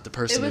hero is not the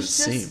person It it was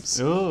just- seems.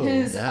 Ooh.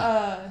 his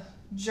yeah.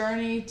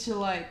 journey to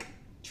like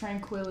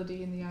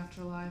tranquility in the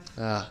afterlife.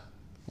 Ah,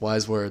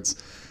 wise words.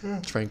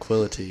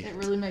 Tranquility. It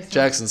really makes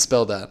Jackson,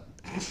 spell that.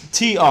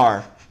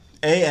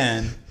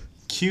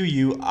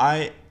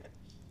 TRANQUILITY.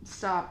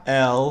 Stop.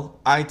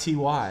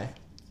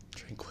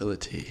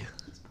 Tranquility.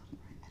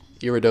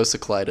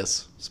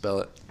 Iridocyclitis. Spell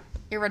it.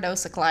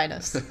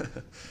 Iridocyclitis.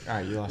 All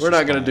right, you lost We're your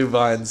not going to spot. do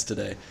vines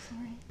today.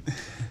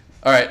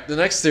 All right, the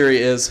next theory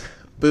is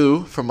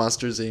Boo from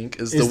Monsters, Inc.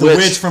 is Is the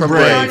witch from I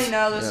Brave. already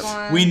know this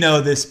Yeah. one. We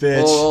know this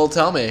bitch. Well,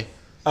 tell me.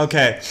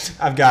 Okay,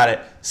 I've got it.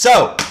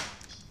 So,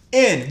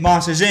 in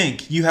Monsters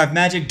Inc., you have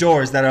magic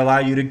doors that allow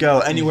you to go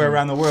anywhere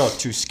around the world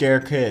to scare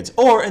kids,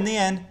 or in the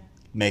end,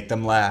 make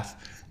them laugh.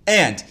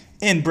 And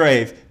in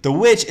Brave, the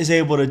witch is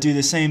able to do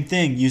the same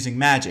thing using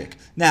magic.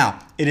 Now,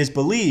 it is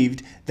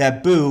believed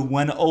that Boo,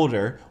 when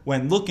older,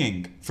 went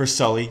looking for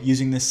Sully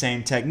using the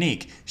same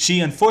technique. She,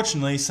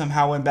 unfortunately,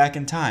 somehow went back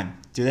in time.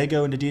 Do they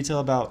go into detail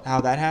about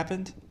how that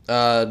happened?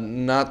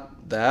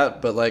 Not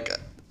that, but like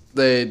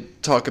they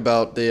talk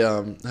about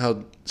the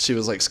how she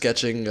was like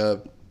sketching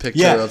a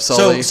picture of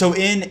Sully. So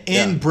in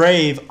Yeah.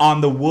 Brave,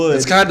 on the wood...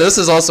 It's kind of, this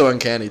is also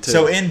uncanny too.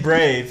 So in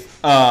Brave,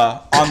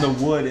 on the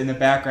wood in the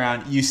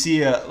background, you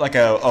see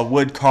a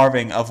wood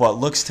carving of what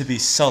looks to be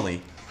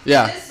Sully.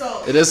 yeah, It is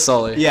Sully. it is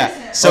Sully.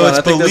 Yeah. So Hold on,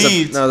 it's I think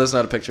believed there's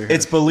not a picture here.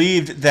 it's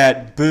believed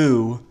that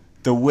Boo,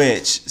 the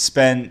witch,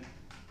 spent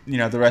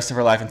the rest of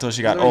her life until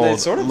she got I mean, they old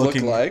sort of look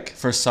looking like.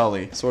 for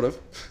Sully. Sort of.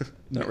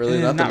 Not really.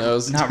 Not the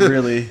nose. Not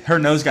really. Her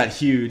nose got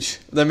huge.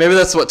 Then maybe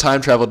that's what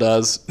time travel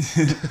does.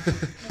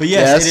 But yes,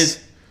 Yes. it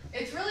is.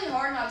 It's really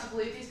hard not to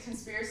believe these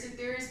conspiracy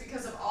theories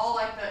because of all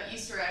like the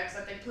Easter eggs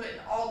that they put in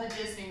all the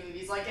Disney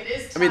movies. Like it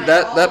is I mean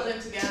tying all of them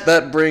that together.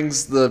 that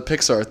brings the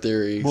Pixar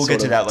theory. We'll sort get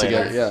to of that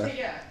later. together, yeah.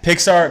 Yeah.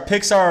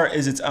 Pixar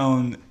is its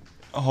own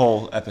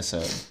whole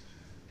episode.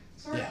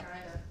 Sort of, Yeah.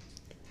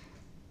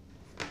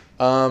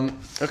 kinda.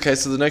 Okay,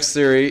 so the next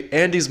theory,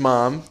 Andy's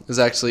mom is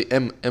actually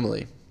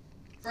Emily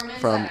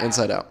from Out.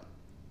 Inside Out.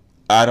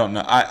 I don't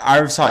know.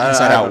 I saw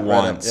Inside I Out haven't read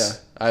it. once. Yeah,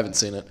 I haven't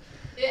seen it.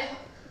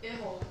 It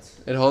holds.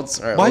 It holds.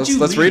 All right, Why'd let's, you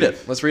let's read leave?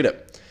 it. Let's read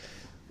it.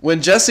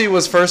 When Jessie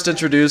was first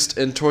introduced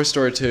in Toy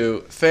Story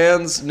 2,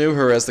 fans knew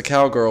her as the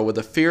cowgirl with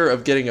a fear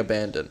of getting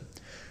abandoned.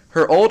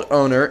 Her old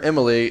owner,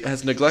 Emily,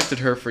 has neglected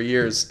her for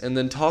years and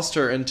then tossed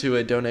her into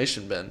a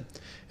donation bin.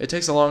 It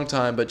takes a long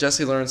time, but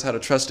Jessie learns how to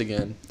trust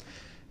again,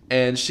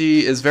 and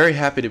she is very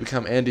happy to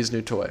become Andy's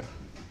new toy.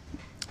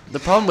 The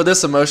problem with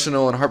this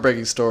emotional and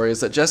heartbreaking story is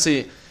that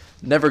Jessie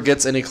never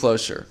gets any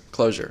closure.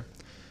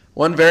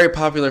 One very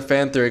popular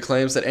fan theory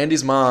claims that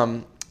Andy's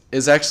mom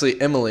is actually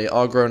Emily,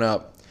 all grown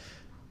up.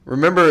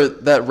 Remember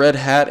that red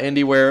hat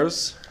Andy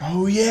wears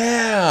Oh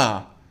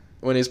yeah.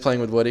 when he's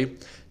playing with Woody?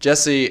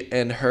 Jessie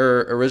and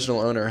her original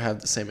owner have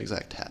the same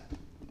exact hat.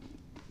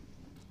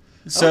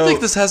 I So don't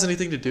think this has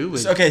anything to do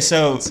with. okay,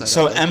 so Inside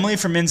Out. Emily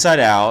from Inside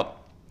Out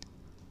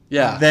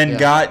Yeah. then yeah.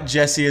 got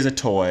Jessie as a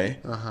toy,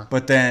 Uh-huh.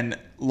 but then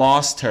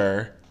lost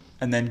her,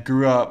 and then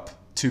grew up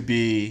to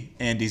be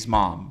Andy's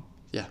mom.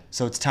 Yeah.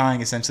 So it's tying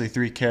essentially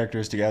three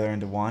characters together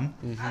into one.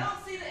 I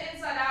don't see the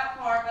inside out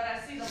part, but I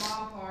see the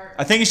mom part.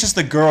 I think it's just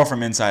the girl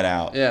from Inside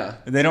Out. Yeah.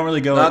 They don't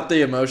really go. Not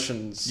the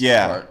emotions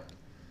Yeah. part.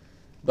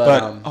 but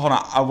But, hold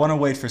on, I want to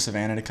wait for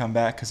Savannah to come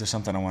back because there's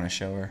something I want to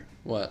show her.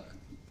 what?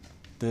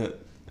 The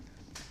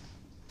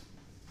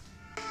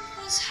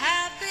Was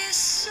happy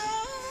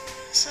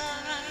souls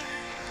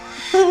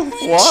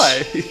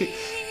Why?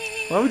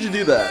 Why would you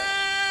do that?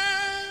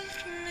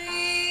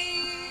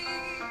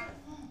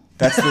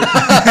 that's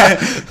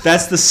the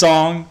that's the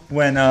song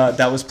when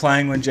that was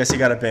playing when Jessie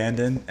got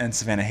abandoned, and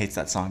Savannah hates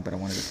that song, but I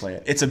wanted to play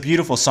it. It's a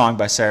beautiful song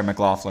by Sarah It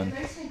McLaughlin.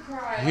 makes me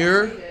cry. I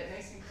Here- hate it. It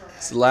makes me cry.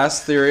 It's the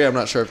last theory. I'm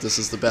not sure if this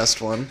is the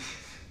best one.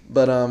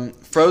 But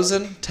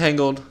Frozen,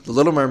 Tangled, The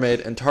Little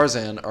Mermaid, and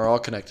Tarzan are all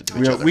connected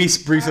to each other. We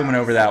briefly went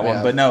over that one,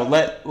 Yeah. but no,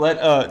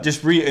 let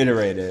just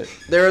reiterate it.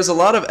 There is a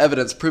lot of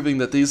evidence proving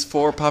that these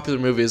four popular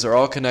movies are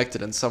all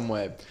connected in some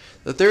way.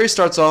 The theory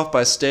starts off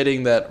by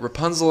stating that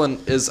Rapunzel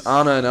is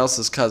Anna and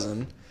Elsa's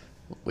cousin.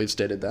 We've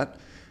stated that,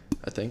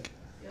 I think.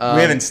 We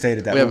haven't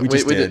stated that, but we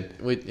just did.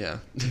 Yeah.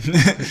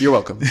 You're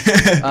welcome.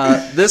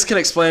 This can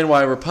explain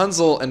why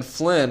Rapunzel and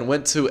Flynn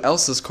went to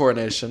Elsa's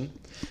coronation.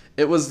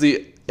 It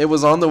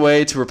was on the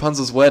way to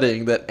Rapunzel's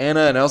wedding that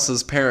Anna and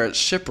Elsa's parents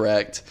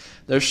shipwrecked.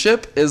 Their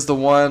ship is the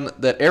one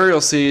that Ariel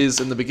sees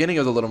in the beginning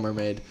of The Little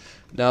Mermaid.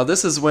 Now,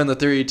 this is when the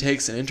theory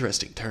takes an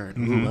interesting turn.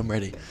 Ooh, I'm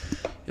ready.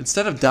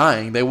 Instead of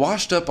dying, they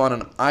washed up on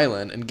an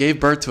island and gave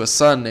birth to a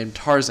son named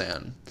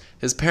Tarzan.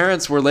 His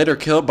parents were later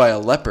killed by a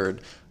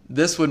leopard.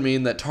 This would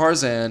mean that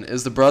Tarzan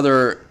is the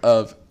brother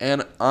of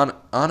Anna and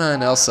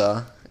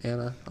Elsa.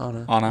 Anna,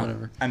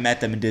 whatever. I met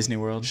them in Disney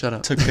World. Shut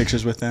up. Took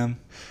pictures with them.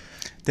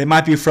 They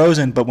might be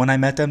frozen, but when I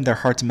met them, their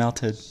hearts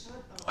melted.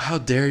 How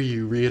dare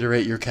you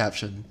reiterate your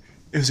caption?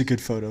 It was a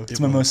good photo. It's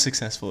my most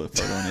successful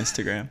photo on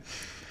Instagram.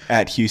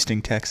 At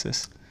Houston,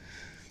 Texas.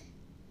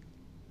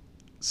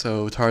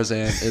 So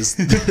Tarzan is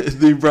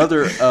the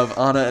brother of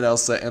Anna and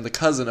Elsa and the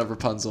cousin of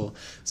Rapunzel.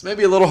 It's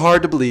maybe a little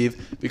hard to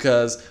believe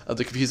because of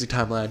the confusing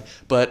timeline,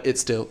 but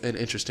it's still an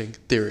interesting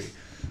theory.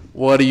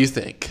 What do you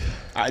think?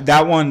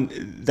 That one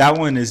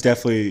is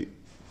definitely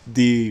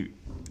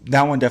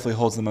that one definitely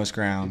holds the most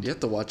ground. You have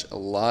to watch a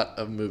lot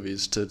of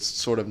movies to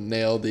sort of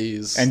nail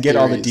these And get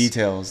all the theories.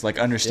 details, like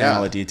understand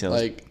all the details.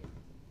 Like,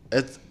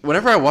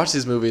 whenever I watch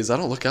these movies, I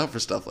don't look out for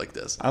stuff like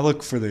this. I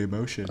look for the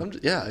emotion.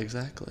 Yeah,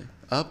 exactly.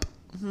 Up.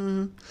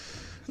 You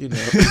know,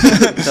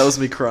 that was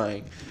me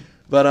crying.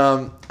 But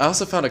I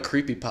also found a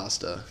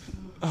creepypasta.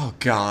 Oh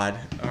God!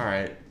 All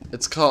right.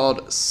 It's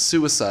called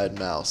Suicide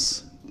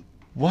Mouse.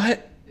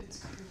 What?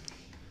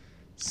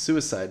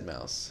 Suicide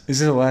Mouse. Is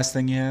this the last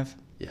thing you have?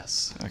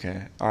 Yes.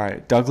 Okay. All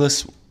right,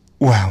 Douglas.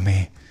 Wow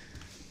me.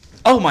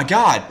 Oh my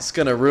God! It's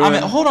gonna ruin.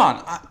 Hold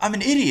on. I'm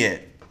an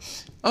idiot.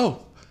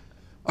 Oh,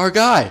 our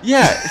guy.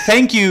 Yeah.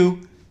 Thank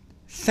you.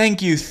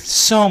 Thank you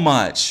so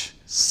much,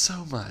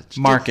 So much.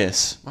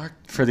 Marcus, Mark.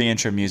 for the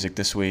intro music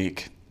this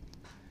week.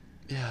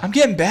 Yeah. I'm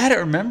getting bad at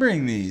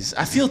remembering these.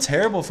 I feel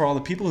terrible for all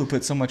the people who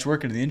put so much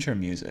work into the intro You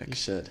music.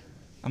 should.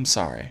 I'm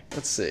sorry.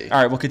 Let's see. All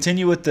right, we'll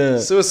continue with the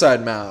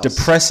Suicide Mouse.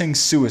 depressing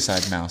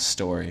suicide mouse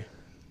story.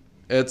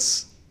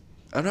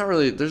 I'm not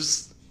really. I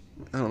don't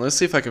know. Let's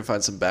see if I can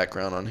find some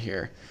background on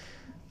here.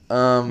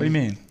 What do you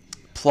mean?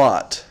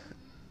 Plot.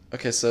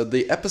 Okay, so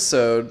the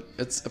episode.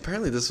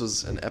 Apparently this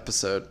was an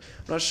episode.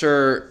 I'm not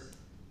sure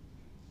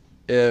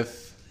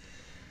if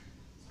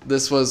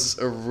this was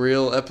a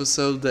real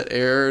episode that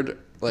aired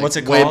like What's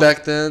it way called?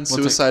 back then. What's it-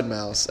 Suicide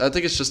Mouse. I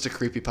think it's just a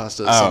creepypasta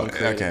that Oh, someone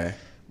created. okay.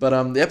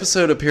 But the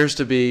episode appears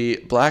to be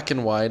black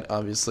and white,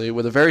 obviously,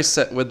 with very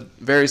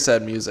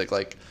sad music,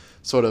 like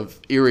sort of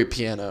eerie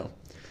piano.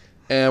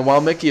 And while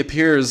Mickey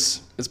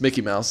appears, it's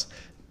Mickey Mouse.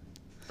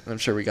 I'm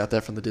sure we got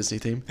that from the Disney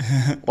theme.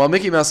 While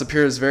Mickey Mouse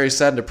appears very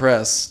sad and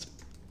depressed,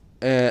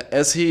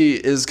 as he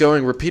is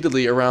going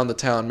repeatedly around the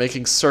town,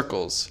 making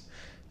circles.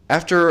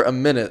 After a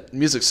minute,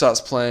 music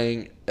stops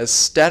playing as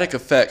static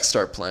effects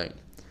start playing.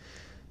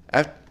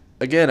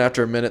 Again,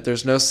 after a minute,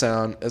 there's no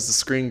sound as the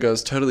screen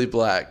goes totally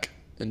black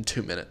in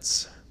 2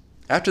 minutes.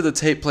 After the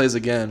tape plays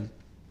again,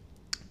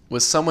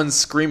 with someone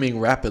screaming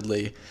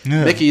rapidly,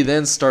 Mickey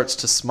then starts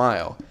to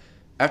smile.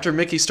 After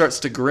Mickey starts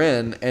to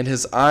grin and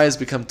his eyes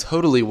become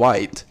totally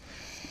white,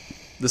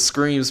 the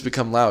screams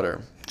become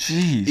louder.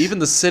 Jeez. Even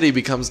the city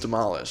becomes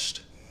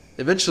demolished.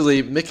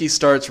 Eventually, Mickey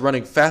starts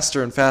running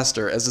faster and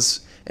faster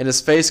and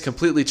his face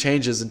completely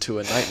changes into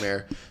a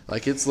nightmare.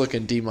 Like, it's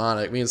looking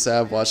demonic. Me and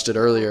Sav watched it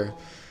earlier.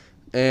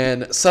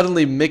 And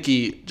suddenly,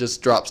 Mickey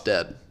just drops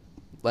dead.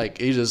 Like,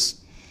 he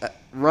just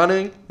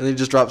running, and he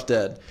just drops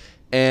dead.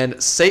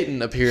 And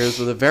Satan appears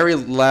with a very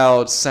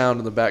loud sound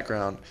in the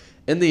background.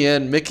 In the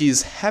end,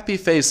 Mickey's happy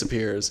face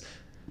appears.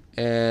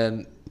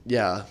 And,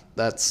 yeah,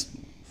 that's...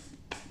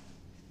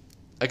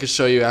 I could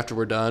show you after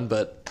we're done,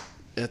 but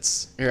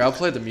it's... Here, I'll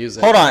play the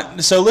music. Hold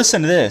on. So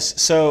listen to this.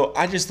 So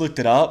I just looked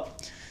it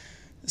up.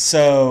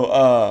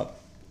 So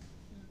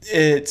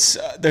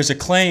there's a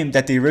claim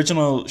that the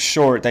original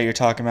short that you're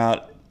talking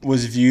about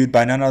was viewed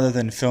by none other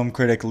than film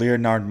critic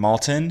Leonard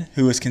Maltin,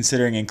 who was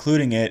considering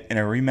including it in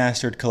a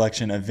remastered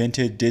collection of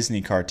vintage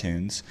Disney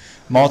cartoons.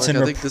 Maltin,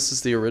 I think this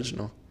is the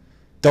original.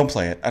 Don't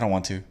play it. I don't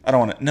want to. I don't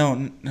want to.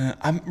 No,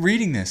 I'm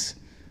reading this.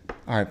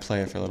 All right,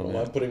 play it for a little bit.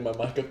 I'm putting my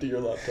mic up to your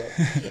laptop.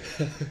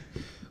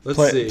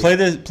 Let's see. Play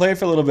it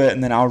for a little bit,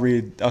 and then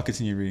I'll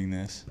continue reading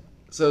this.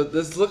 So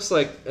this looks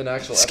like an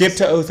actual Skip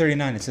episode. to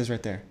 039. It says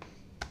right there.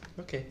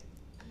 Okay.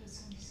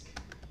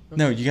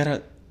 No, you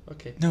gotta.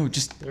 Okay. No,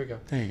 just. There we go.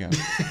 There you go.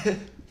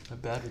 I'm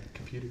bad with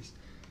computers.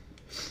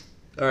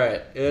 All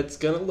right, it's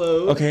gonna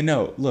load. Okay,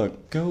 no,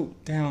 look, go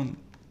down.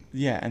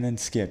 Yeah, and then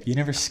skip. You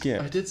never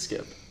skip. I did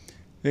skip.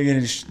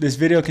 This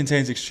video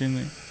contains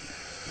extremely.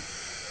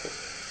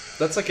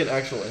 That's like an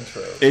actual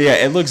intro. Yeah,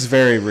 it looks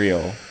very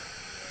real.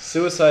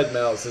 Suicide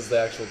Mouse is the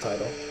actual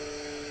title.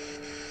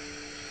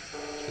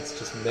 It's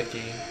just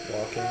Mickey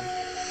walking.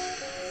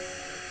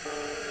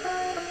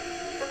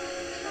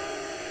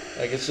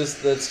 Like it's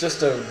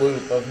just a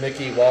loop of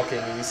Mickey walking,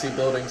 and you see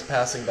buildings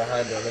passing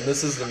behind him, and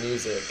this is the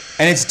music.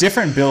 And it's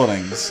different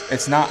buildings.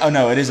 It's not. Oh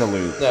no, it is a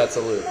loop. No, it's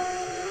a loop.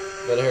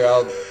 But here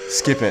I'll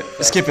skip it.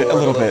 fast Skip it a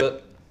forward little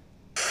bit.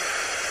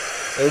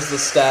 There's the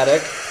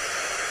static,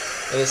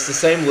 and it's the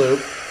same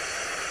loop.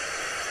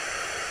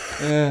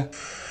 Yeah.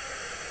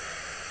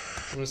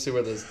 I'm gonna see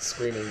where the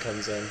screaming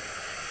comes in.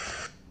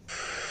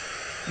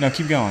 No,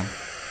 keep going.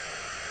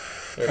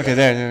 There we Okay, go.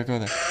 there, go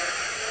there.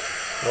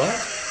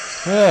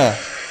 What? Yeah.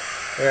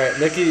 All right,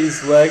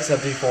 Mickey's legs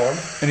have deformed.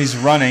 And he's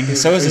running.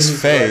 So is his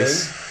He's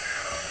face.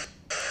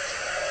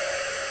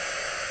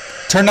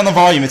 Turn down the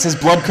volume. It says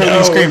blood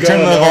curdling scream. Turn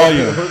down the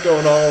volume. We're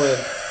going all in.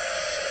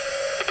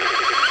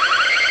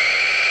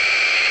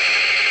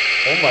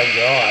 Oh my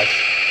gosh.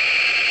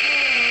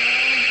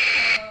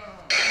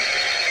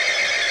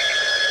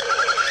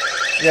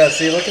 Yeah,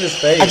 see, look at his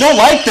face. I don't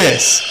like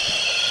this.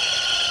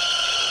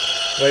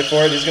 Wait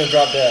for it, he's gonna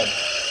drop dead.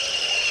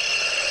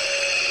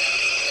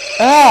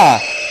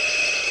 Ah.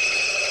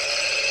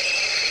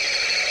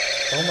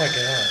 Oh my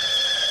god.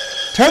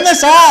 Turn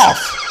this off.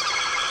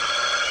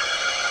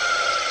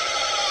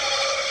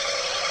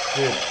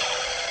 Dude,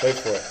 wait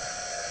for it.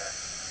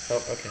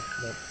 Oh, okay.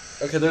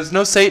 No. Okay, there's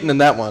no Satan in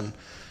that one.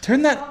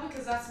 Turn that. Not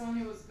because that's the one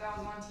that was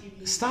on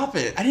TV. Stop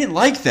it. I didn't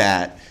like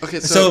that. Okay,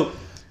 So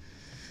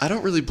I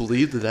don't really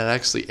believe that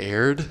actually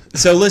aired.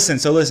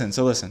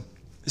 listen.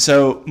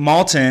 So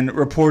Maltin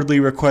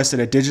reportedly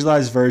requested a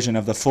digitalized version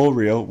of the full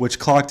reel, which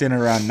clocked in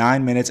around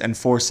 9 minutes and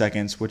 4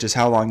 seconds, which is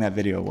how long that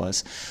video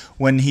was.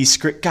 When he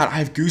God, I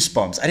have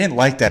goosebumps. I didn't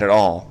like that at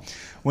all.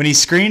 When he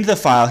screened the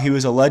file, he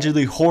was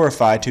allegedly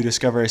horrified to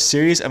discover a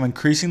series of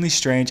increasingly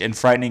strange and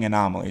frightening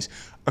anomalies.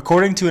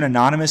 According to an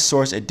anonymous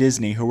source at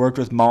Disney who worked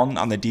with Maltin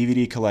on the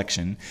DVD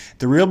collection,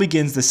 the reel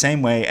begins the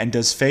same way and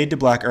does fade to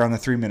black around the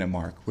 3-minute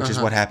mark, which is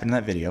what happened in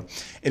that video.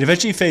 It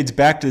eventually fades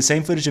back to the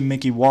same footage of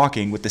Mickey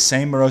walking with the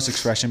same morose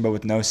expression but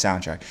with no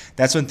soundtrack.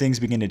 That's when things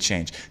begin to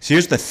change. So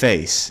here's the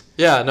face.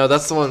 Yeah, no,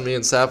 that's the one me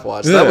and Sav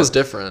watched. That was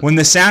different. When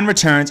the sound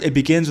returns, it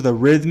begins with a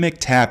rhythmic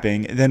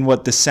tapping, then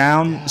what the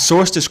sound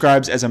source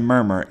describes as a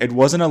murmur. It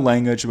wasn't a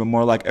language, but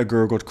more like a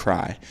gurgled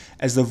cry.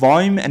 As the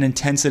volume and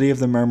intensity of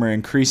the murmur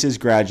increases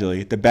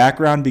gradually, the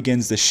background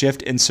begins to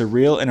shift in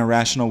surreal and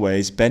irrational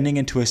ways, bending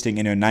and twisting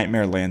into a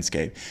nightmare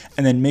landscape.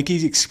 And then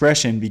Mickey's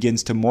expression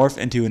begins to morph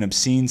into an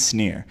obscene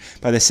sneer.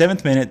 By the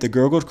 7th minute, the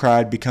gurgled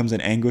cry becomes an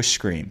anguished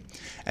scream.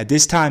 At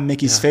this time,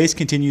 Mickey's face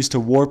continues to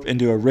warp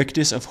into a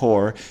rictus of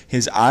horror,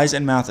 his eyes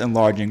and mouth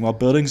enlarging, while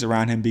buildings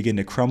around him begin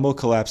to crumble,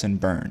 collapse, and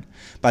burn.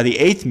 By the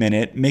 8th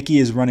minute, Mickey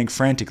is running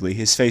frantically,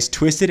 his face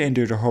twisted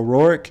into a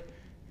heroic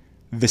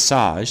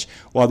visage,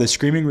 while the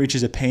screaming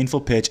reaches a painful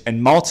pitch,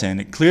 and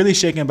Maltin, clearly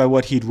shaken by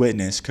what he'd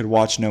witnessed, could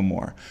watch no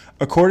more.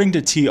 According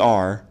to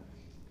TR,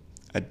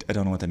 I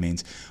don't know what that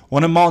means.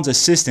 One of Malton's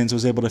assistants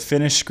was able to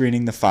finish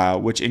screening the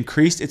file, which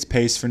increased its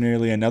pace for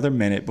nearly another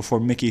minute before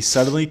Mickey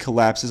suddenly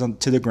collapses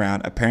to the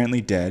ground, apparently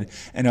dead,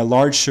 and a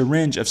large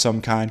syringe of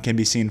some kind can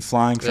be seen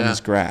flying from his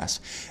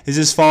grasp. This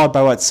is followed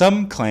by what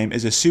some claim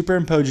is a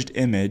superimposed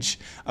image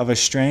of a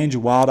strange,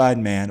 wild-eyed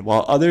man,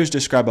 while others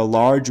describe a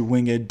large,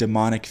 winged,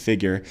 demonic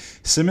figure,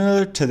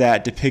 similar to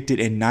that depicted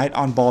in Night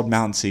on Bald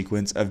Mountain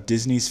sequence of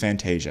Disney's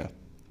Fantasia.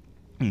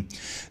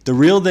 The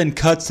reel then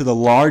cuts to the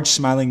large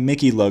smiling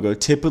Mickey logo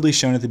typically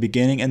shown at the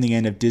beginning and the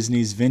end of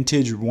Disney's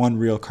vintage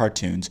one-reel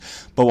cartoons.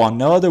 But while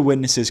no other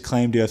witnesses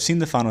claim to have seen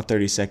the final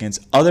 30 seconds,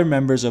 other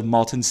members of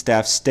Malton's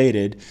staff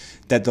stated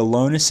that the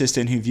lone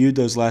assistant who viewed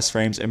those last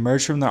frames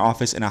emerged from their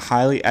office in a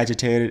highly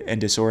agitated and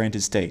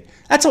disoriented state.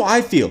 That's how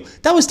I feel.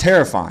 That was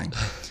terrifying.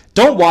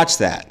 Don't watch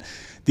that.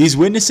 These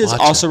witnesses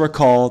also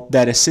recall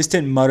that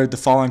assistant muttered the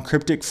following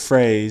cryptic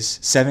phrase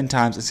 7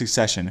 times in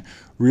succession: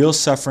 "Real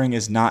suffering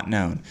is not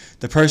known."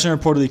 The person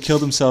reportedly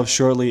killed himself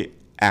shortly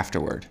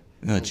afterward.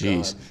 Oh,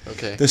 jeez.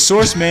 Okay. The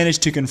source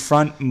managed to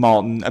confront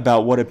Malton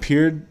about what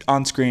appeared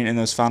on screen in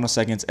those final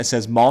seconds. It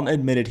says Malton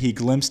admitted he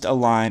glimpsed a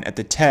line at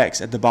the text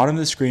at the bottom of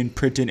the screen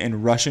printed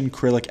in Russian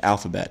Cyrillic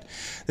alphabet.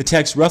 The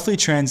text roughly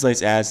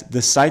translates as,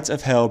 "The sights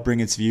of hell bring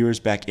its viewers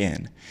back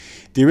in."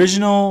 The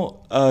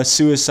original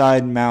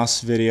Suicide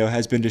Mouse video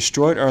has been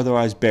destroyed or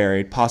otherwise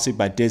buried, possibly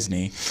by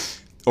Disney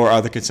or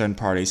other concerned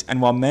parties. And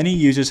while many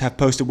users have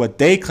posted what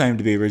they claim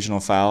to be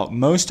original file,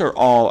 most or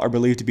all are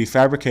believed to be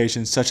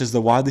fabrications, such as the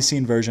widely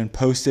seen version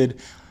posted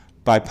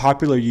by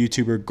popular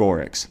YouTuber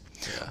Gorix.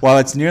 Yeah. While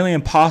it's nearly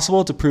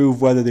impossible to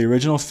prove whether the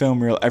original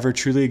film reel ever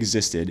truly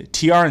existed,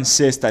 TR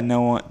insists that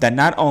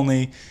not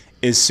only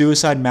is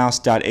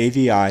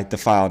suicidemouse.avi, the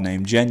file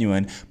name,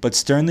 genuine, but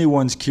sternly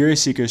warns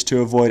curious seekers to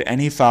avoid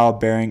any file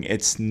bearing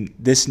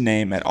this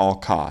name at all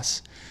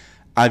costs.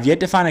 I've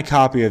yet to find a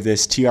copy of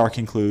this, TR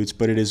concludes,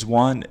 but there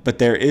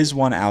is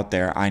one out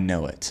there. I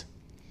know it.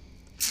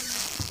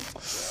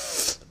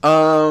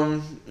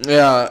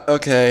 Yeah,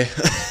 okay.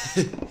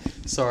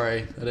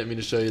 Sorry, I didn't mean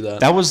to show you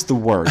that. That was the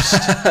worst.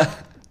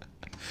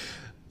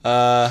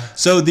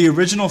 So the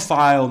original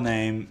file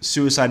name,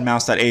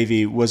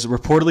 suicidemouse.av, was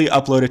reportedly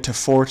uploaded to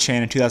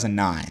 4chan in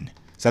 2009.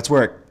 So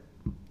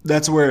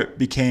that's where it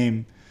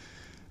became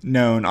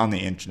known on the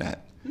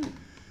internet.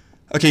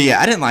 Okay,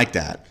 yeah, I didn't like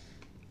that.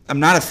 I'm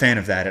not a fan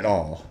of that at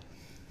all.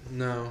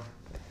 No.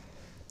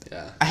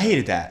 Yeah. I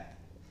hated that.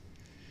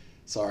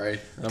 Sorry.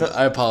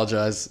 I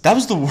apologize. That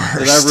was the worst.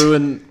 Did I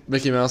ruin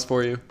Mickey Mouse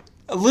for you?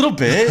 A little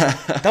bit.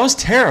 That was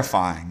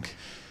terrifying.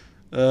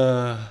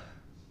 Oh,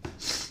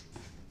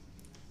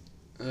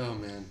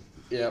 man.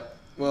 Yeah.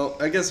 Well,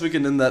 I guess we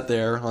can end that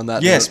there on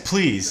that Yes, note.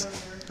 please.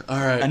 All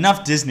right.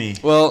 Enough Disney.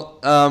 Well,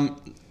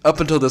 up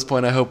until this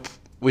point,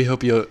 we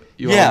hope you all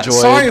enjoyed. Yeah,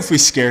 sorry if we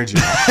scared you.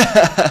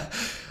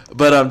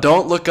 But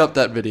don't look up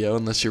that video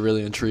unless you're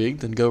really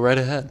intrigued, and go right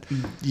ahead.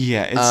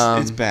 Yeah,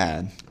 it's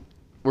bad.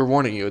 We're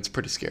warning you, it's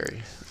pretty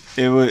scary.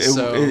 It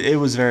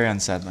was very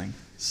unsettling.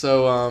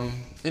 So,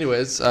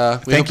 anyways, we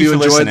Thank hope you you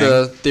for enjoyed listening.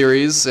 the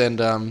theories,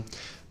 and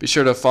be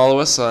sure to follow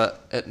us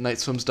at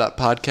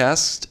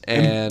nightswims.podcast.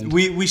 And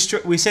we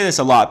say this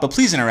a lot, but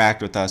please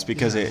interact with us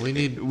because we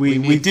need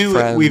we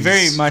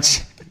very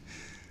much.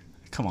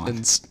 Come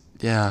on.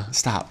 Yeah.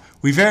 Stop.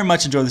 We very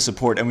much enjoy the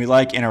support, and we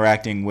like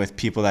interacting with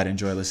people that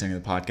enjoy listening to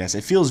the podcast.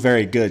 It feels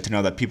very good to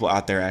know that people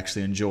out there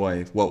actually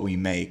enjoy what we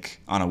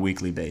make on a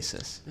weekly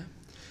basis. Yeah.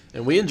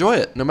 And we enjoy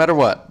it, no matter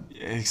what.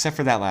 Except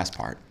for that last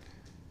part.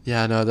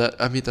 Yeah, no,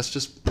 that's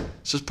just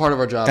part of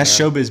our job. That's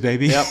man. showbiz,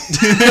 baby. Yep.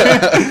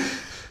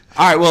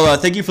 All right, well,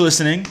 thank you for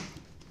listening.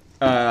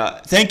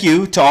 Thank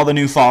you to all the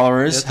new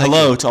followers. Yeah,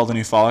 Hello to all the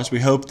new followers. We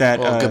hope that...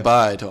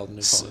 goodbye to all the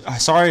new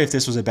followers. Sorry if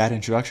this was a bad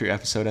introductory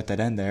episode at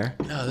that end there.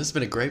 No, this has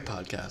been a great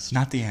podcast.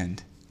 Not the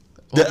end.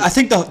 I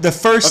think the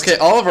first... Okay,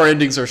 all of our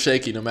endings are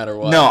shaky no matter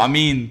what. No, I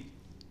mean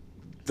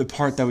the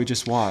part that we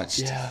just watched.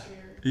 Yeah.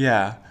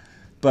 Yeah.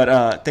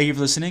 But thank you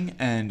for listening,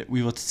 and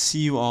we will see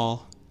you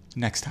all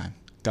next time.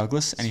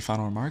 Douglas, any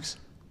final remarks?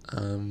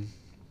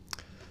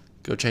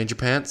 Go change your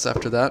pants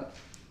after that,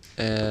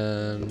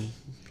 and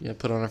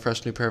put on a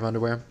fresh new pair of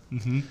underwear.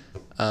 Mm-hmm.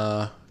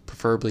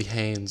 Preferably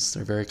Hanes.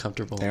 They're very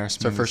comfortable. They are smooth.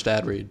 It's our first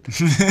ad read.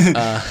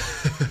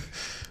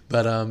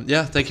 But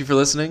thank you for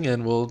listening,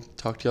 and we'll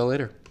talk to y'all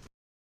later.